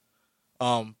scary.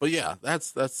 But yeah,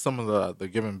 that's some of the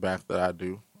giving back that I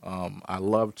do. I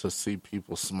love to see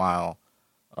people smile.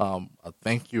 A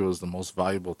thank you is the most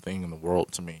valuable thing in the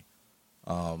world to me.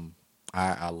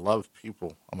 I love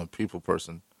people. I'm a people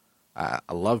person. I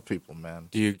love people, man.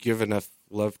 Do you give enough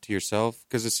love to yourself?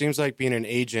 Because it seems like being an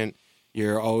agent,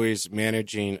 you're always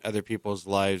managing other people's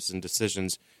lives and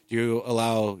decisions. Do you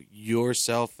allow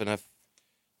yourself enough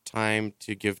time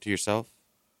to give to yourself?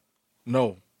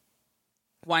 No.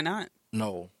 Why not?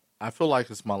 No. I feel like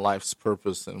it's my life's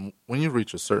purpose, and when you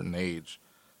reach a certain age,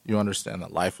 you understand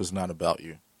that life is not about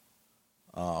you.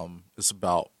 It's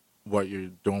about what you're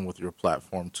doing with your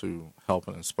platform to help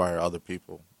and inspire other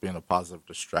people, being a positive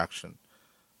distraction.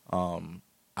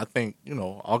 I think,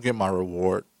 I'll get my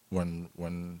reward when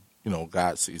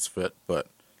God sees fit, but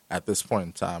at this point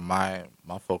in time, my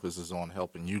focus is on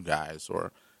helping you guys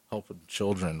or helping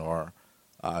children or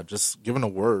just giving a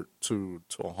word to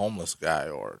a homeless guy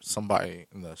or somebody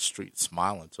in the street,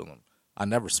 smiling to them. I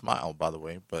never smile, by the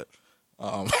way, but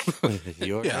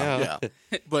yeah.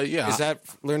 But yeah, is that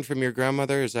learned from your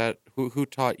grandmother? Is that who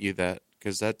taught you that?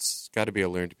 Because that's got to be a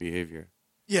learned behavior.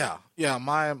 Yeah.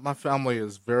 My family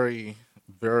is very,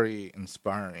 very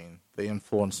inspiring. They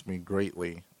influenced me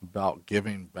greatly about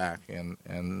giving back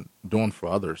and doing for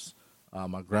others.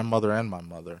 My grandmother and my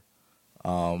mother.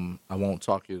 I won't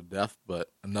talk you to death, but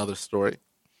another story.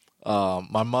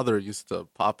 My mother used to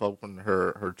pop open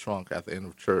her trunk at the end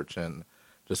of church and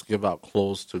just give out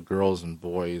clothes to girls and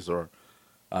boys, or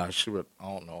she would,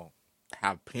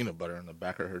 have peanut butter in the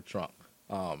back of her trunk.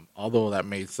 Although that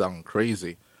may sound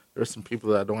crazy, there's some people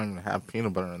that don't even have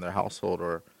peanut butter in their household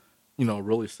or,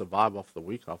 really survive off the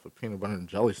week off of peanut butter and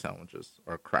jelly sandwiches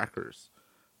or crackers.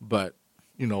 But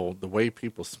the way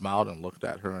people smiled and looked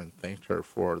at her and thanked her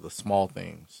for the small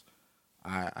things,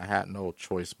 I had no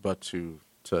choice but to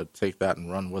take that and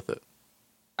run with it.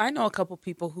 I know a couple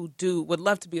people who would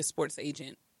love to be a sports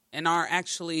agent and are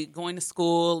actually going to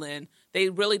school, and they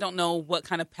really don't know what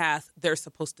kind of path they're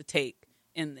supposed to take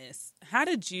in this. How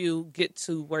did you get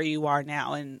to where you are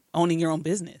now and owning your own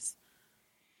business?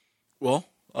 Well,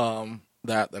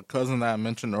 that cousin that I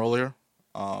mentioned earlier,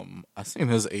 I seen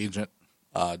his agent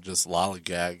just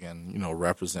lollygag and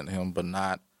represent him, but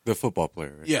not the football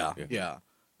player. Right? Yeah.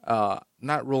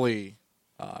 Not really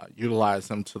utilize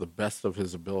him to the best of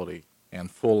his ability and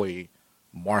fully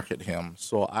market him.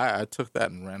 So I took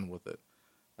that and ran with it.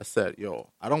 I said,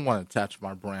 I don't want to attach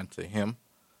my brand to him,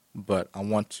 but I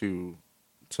want to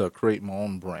create my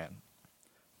own brand.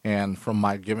 And from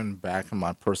my giving back and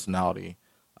my personality,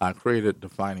 I created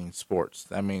Defining Sports.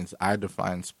 That means I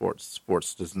define sports.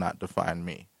 Sports does not define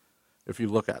me. If you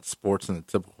look at sports and the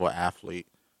typical athlete,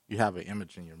 you have an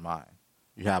image in your mind.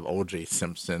 You have O.J.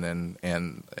 Simpson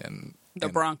and the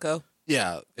Bronco.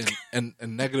 Yeah, and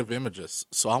negative images.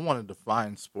 So I want to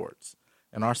define sports.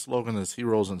 And our slogan is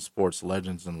Heroes in Sports,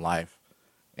 Legends in Life.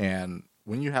 And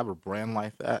when you have a brand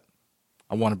like that,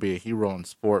 I want to be a hero in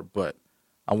sport, but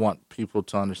I want people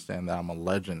to understand that I'm a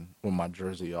legend with my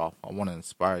jersey off. I want to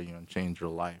inspire you and change your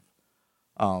life.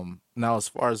 Now, as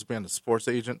far as being a sports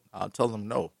agent, I'll tell them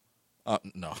no.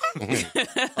 No.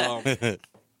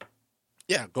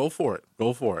 Yeah, go for it.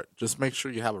 Go for it. Just make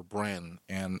sure you have a brand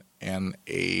and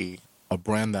a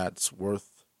brand that's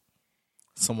worth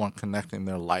someone connecting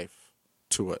their life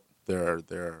to it,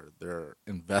 their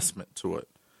investment to it,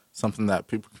 something that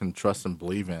people can trust and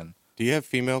believe in. Do you have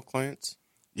female clients?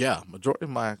 Yeah, majority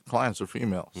of my clients are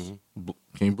females. Mm-hmm.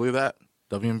 Can you believe that?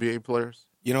 WNBA players?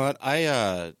 You know what?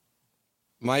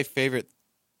 My favorite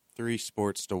 3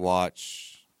 sports to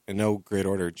watch in no great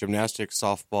order: gymnastics,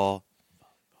 softball,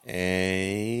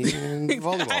 and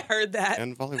volleyball. I heard that.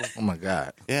 And volleyball. Oh my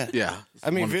God. Yeah. Yeah. I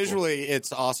mean, wonderful. visually,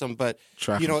 it's awesome, but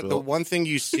Track you know, and the field. one thing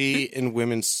you see in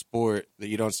women's sport that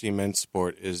you don't see in men's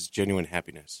sport is genuine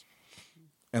happiness.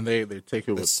 And they take it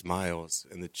The with smiles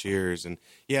and the cheers, and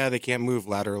yeah, they can't move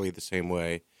laterally the same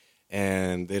way,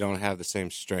 and they don't have the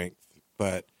same strength,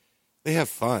 but they have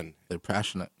fun. they're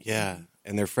passionate. Yeah,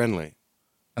 and they're friendly.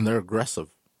 And they're aggressive.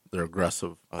 They're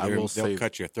aggressive. They'll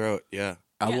cut your throat. Yeah.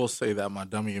 I will say that my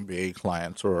WNBA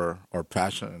clients are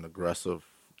passionate and aggressive.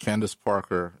 Candace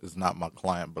Parker is not my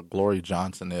client, but Glory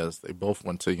Johnson is. They both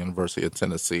went to University of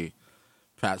Tennessee.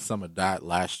 Pat Summitt died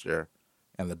last year.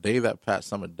 And the day that Pat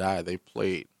Summitt died, they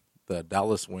played the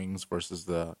Dallas Wings versus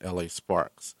the LA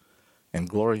Sparks. And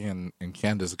Glory and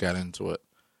Candace got into it.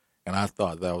 And I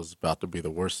thought that was about to be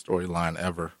the worst storyline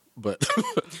ever. But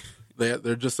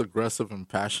they're just aggressive and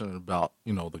passionate about,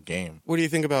 the game. What do you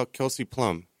think about Kelsey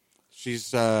Plum?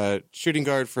 She's shooting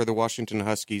guard for the Washington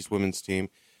Huskies women's team.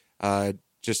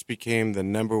 Just became the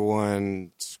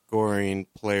 #1 scoring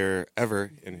player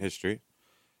ever in history.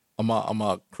 I'm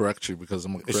gonna correct you because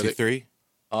I'm a Is critic. she 3?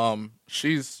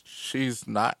 She's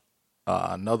not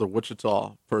another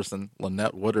Wichita person.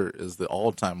 Lynette Woodard is the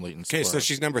all-time leading scorer. Okay, so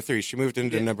she's #3. She moved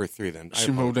into #3 then.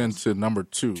 She moved into number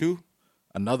 2. 2?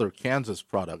 Another Kansas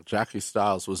product, Jackie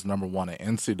Stiles, was #1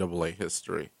 in NCAA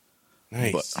history.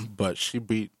 Nice. But she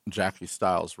beat Jackie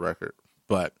Stiles' record.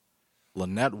 But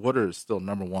Lynette Woodard is still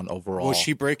 #1 overall. Will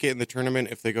she break it in the tournament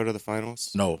if they go to the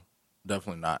finals? No,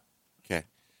 definitely not. Okay.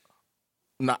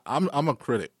 No, I'm a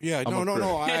critic. Yeah, I'm a critic.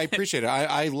 I appreciate it.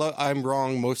 I'm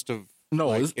wrong most of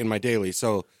in my daily,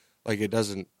 so it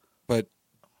doesn't. But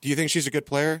do you think she's a good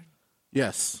player?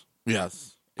 Yes.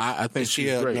 I think Is she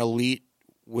she's an great. elite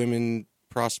women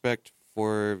prospect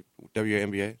for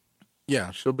WNBA?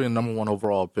 Yeah, she'll be a #1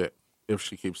 overall pick if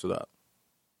she keeps it up.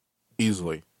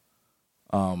 Easily.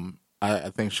 I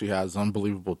think she has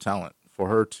unbelievable talent. For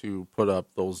her to put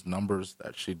up those numbers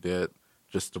that she did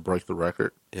just to break the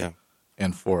record, Yeah.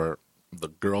 and for the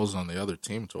girls on the other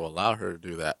team to allow her to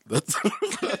do that, that's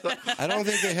I don't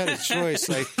think they had a choice.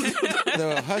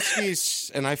 The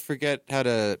Huskies, and I forget how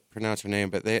to pronounce her name,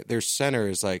 but their center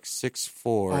is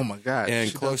 6'4". Oh, my God. And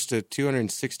She close to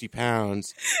 260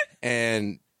 pounds,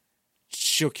 and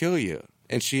she'll kill you.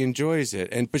 And she enjoys it.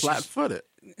 But flat-footed.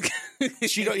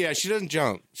 she doesn't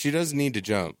jump. She doesn't need to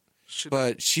jump,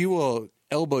 but she will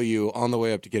elbow you on the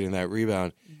way up to getting that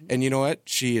rebound. Mm-hmm. And you know what?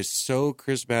 She is so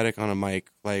charismatic on a mic,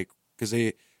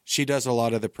 because she does a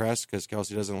lot of the press because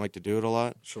Kelsey doesn't like to do it a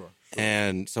lot. Sure.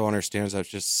 And so on her stand-up,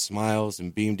 just smiles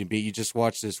and beamed and beat. You just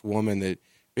watch this woman that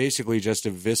basically just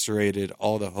eviscerated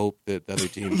all the hope that the other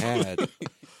team had.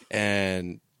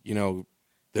 And,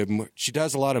 she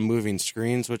does a lot of moving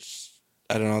screens, which,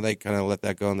 I don't know, they kind of let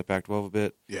that go in the Pac-12 a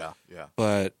bit. Yeah.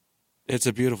 But it's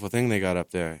a beautiful thing they got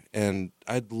up there. And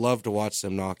I'd love to watch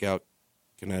them knock out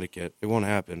Connecticut. It won't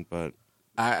happen, but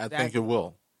I think it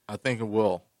will.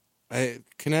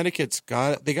 Connecticut's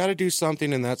got to do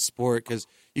something in that sport because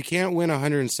you can't win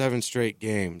 107 straight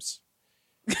games.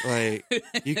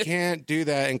 You can't do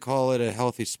that and call it a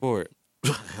healthy sport.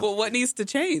 Well, what needs to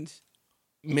change?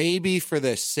 Maybe for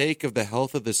the sake of the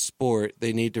health of the sport,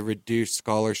 they need to reduce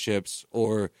scholarships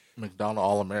or McDonald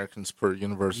All-Americans per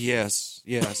university. Yes.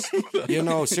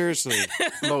 Seriously.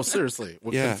 No, seriously.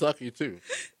 With Yeah. Kentucky, too.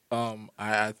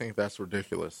 I think that's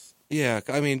ridiculous. Yeah,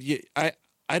 I mean,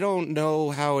 I don't know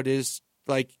how it is,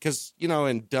 because,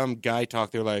 in dumb guy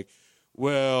talk, they're like,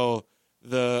 well,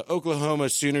 the Oklahoma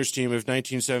Sooners team of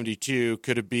 1972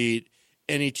 could have beat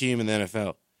any team in the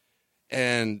NFL.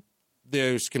 And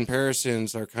those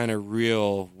comparisons are kind of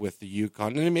real with the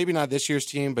UConn. And maybe not this year's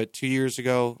team, but 2 years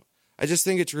ago. I just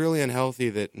think it's really unhealthy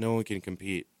that no one can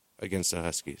compete against the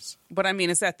Huskies. But I mean,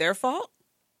 is that their fault?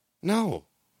 No,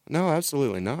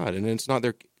 absolutely not. And it's not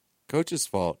their coach's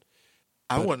fault.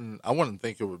 I wouldn't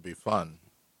think it would be fun.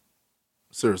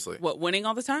 Seriously. What, winning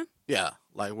all the time? Yeah.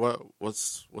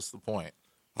 What's the point?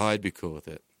 Oh, I'd be cool with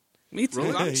it. Me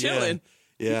too. I'm chilling.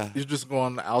 Yeah. You're just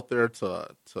going out there to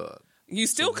You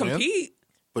still to win? compete.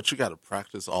 but you got to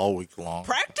practice all week long.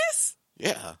 Practice?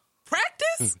 Yeah.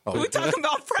 Practice? Oh. We talking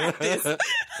about practice.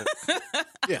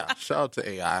 Yeah. Shout out to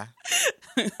AI.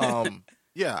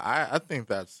 Yeah, I think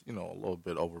that's, a little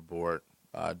bit overboard.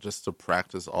 Just to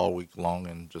practice all week long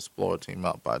and just blow a team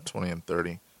out by 20 and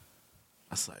 30.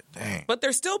 That's like, dang. But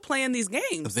they're still playing these But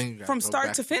games then you gotta from go start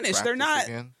back to finish. They're practice not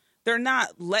again. they're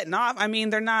not letting off. I mean,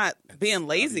 they're not being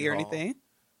lazy or study hall. anything.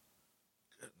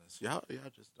 Goodness, y'all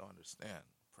just don't understand.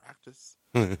 Practice.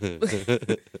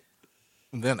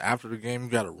 And then after the game, you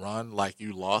got to run like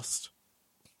you lost.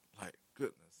 Like,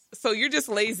 goodness. So you're just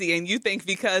lazy and you think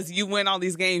because you win all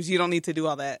these games you don't need to do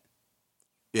all that.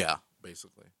 Yeah,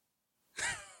 basically.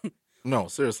 No,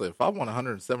 seriously. If I won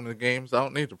 170 games, I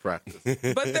don't need to practice.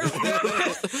 But they're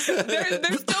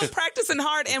still practicing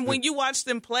hard, and when you watch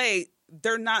them play,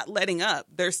 they're not letting up.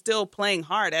 They're still playing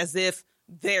hard as if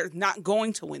they're not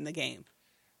going to win the game.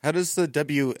 How does the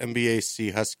WNBA see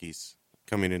Huskies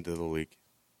coming into the league?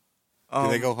 Do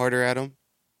they go harder at them?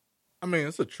 I mean,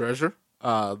 it's a treasure.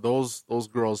 Those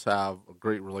girls have a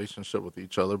great relationship with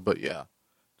each other. But yeah,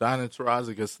 Diana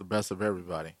Taurasi gets the best of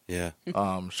everybody. Yeah.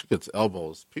 She gets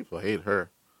elbows. People hate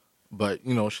her, but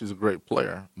she's a great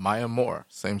player. Maya Moore,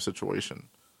 same situation.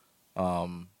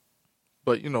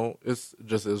 But it's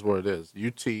just is what it is.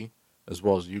 UT as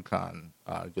well as UConn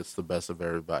gets the best of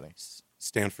everybody.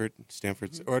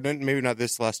 Stanford's, or maybe not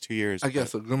this last 2 years. I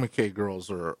guess the Gumake girls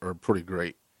are pretty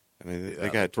great. I mean, they they're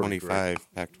got pretty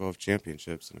 25 Pac-12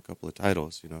 championships and a couple of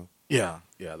titles, Yeah,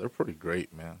 they're pretty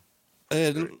great, man.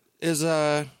 And is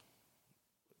and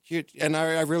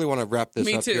I really want to wrap this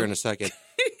Me up too. here in a second,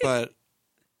 but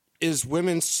is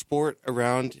women's sport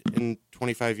around in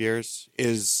 25 years?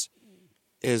 Is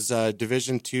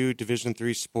Division II, Division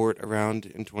III sport around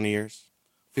in 20 years,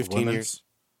 15 years?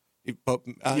 But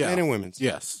men and women's.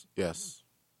 Yes. Yeah,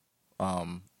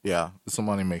 it's a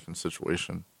money making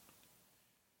situation.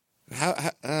 How's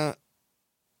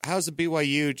the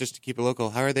BYU, just to keep it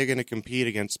local, how are they going to compete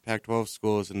against Pac-12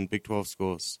 schools and Big 12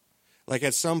 schools? Like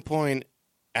at some point,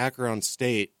 Akron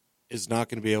State is not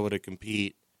going to be able to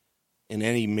compete in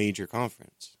any major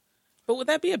conference. But would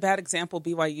that be a bad example,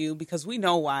 BYU? Because we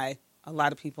know why a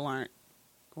lot of people aren't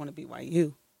going to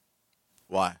BYU.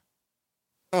 Why?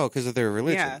 Oh, because of their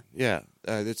religion. Yeah.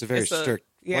 It's a very strict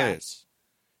place.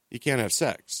 You can't have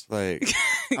sex. Like,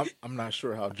 I'm not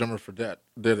sure how Jimmer Fredette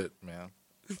did it, man.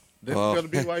 Did Well, he go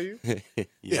to BYU?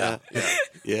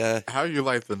 yeah. How are you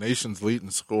like the nation's leading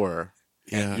scorer?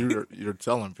 Yeah. And you're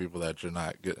telling people that you're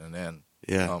not getting in.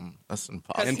 Yeah. That's Because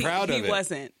impossible. And proud of he it.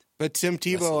 wasn't. But Tim That's a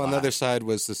Tebow on the lie. other side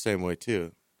was the same way,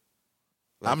 too.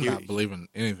 Like, I'm not believing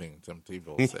anything Tim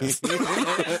Tebow says.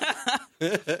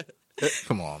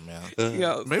 Come on, man.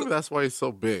 Yo, Maybe that's why he's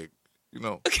so big.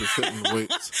 Just hitting the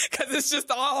weights. because it's just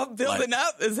all building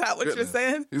up. Is that what you're Goodness,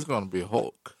 saying? He's going to be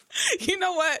Hulk. You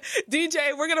know what,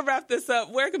 DJ? We're gonna wrap this up.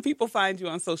 Where can people find you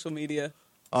on social media?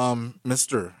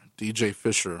 Mr. DJ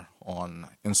Fisher on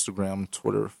Instagram,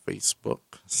 Twitter, Facebook,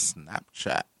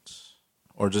 Snapchat,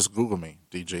 or just Google me,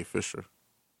 DJ Fisher.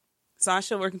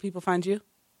 Sasha, where can people find you?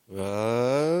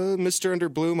 Mr. Under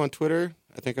Bloom on Twitter.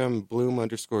 I think I'm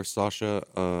Bloom_Sasha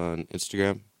on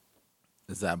Instagram.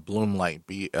 Is that Bloom like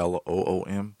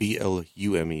BLOOM?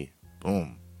 BLUME.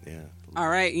 Boom. Yeah. All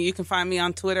right, and you can find me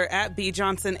on Twitter at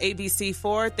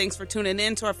BJohnsonABC4. Thanks for tuning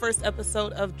in to our first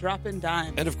episode of Droppin'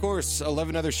 Dime. And of course,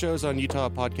 11 other shows on Utah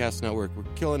Podcast Network. We're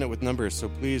killing it with numbers, so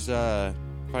please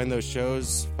find those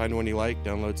shows, find one you like,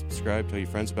 download, subscribe, tell your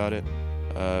friends about it.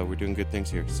 We're doing good things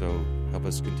here, so help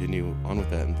us continue on with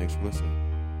that, and thanks for listening.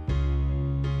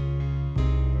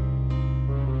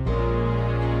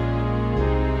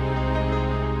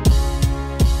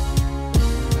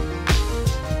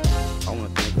 I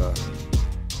want to thank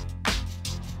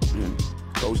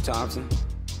Coach Thompson.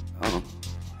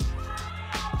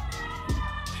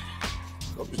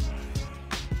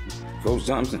 Coach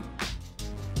Thompson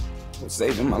for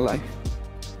saving my life.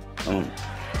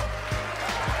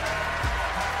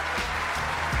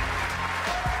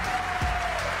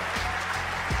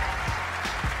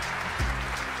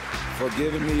 For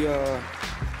giving me the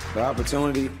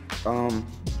opportunity.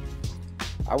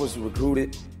 I was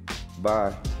recruited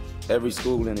by every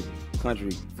school in the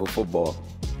country for football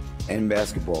and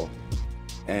basketball.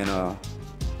 And an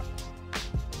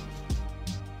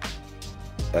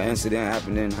incident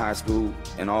happened in high school,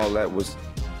 and all that was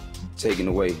taken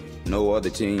away. No other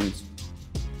teams,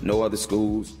 no other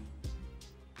schools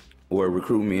were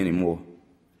recruiting me anymore.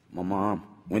 My mom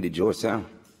went to Georgetown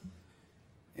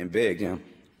and begged him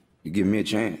to give me a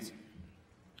chance.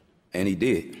 And he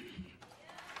did.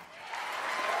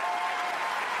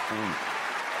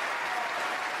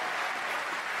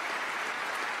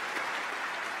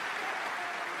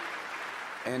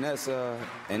 And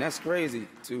that's crazy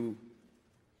to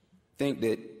think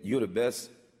that you're the best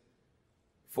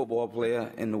football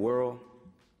player in the world,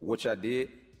 which I did,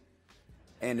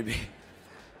 and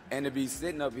to be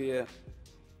sitting up here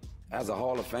as a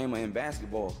Hall of Famer in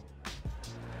basketball.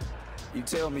 You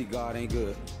tell me God ain't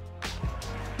good.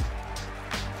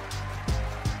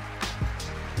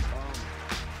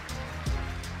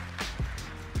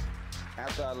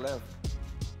 After I left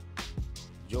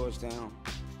Georgetown,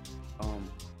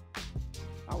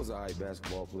 I was an all right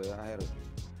basketball player.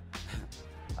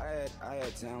 I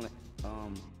had talent,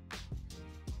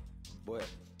 but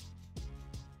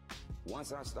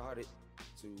once I started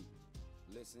to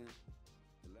listen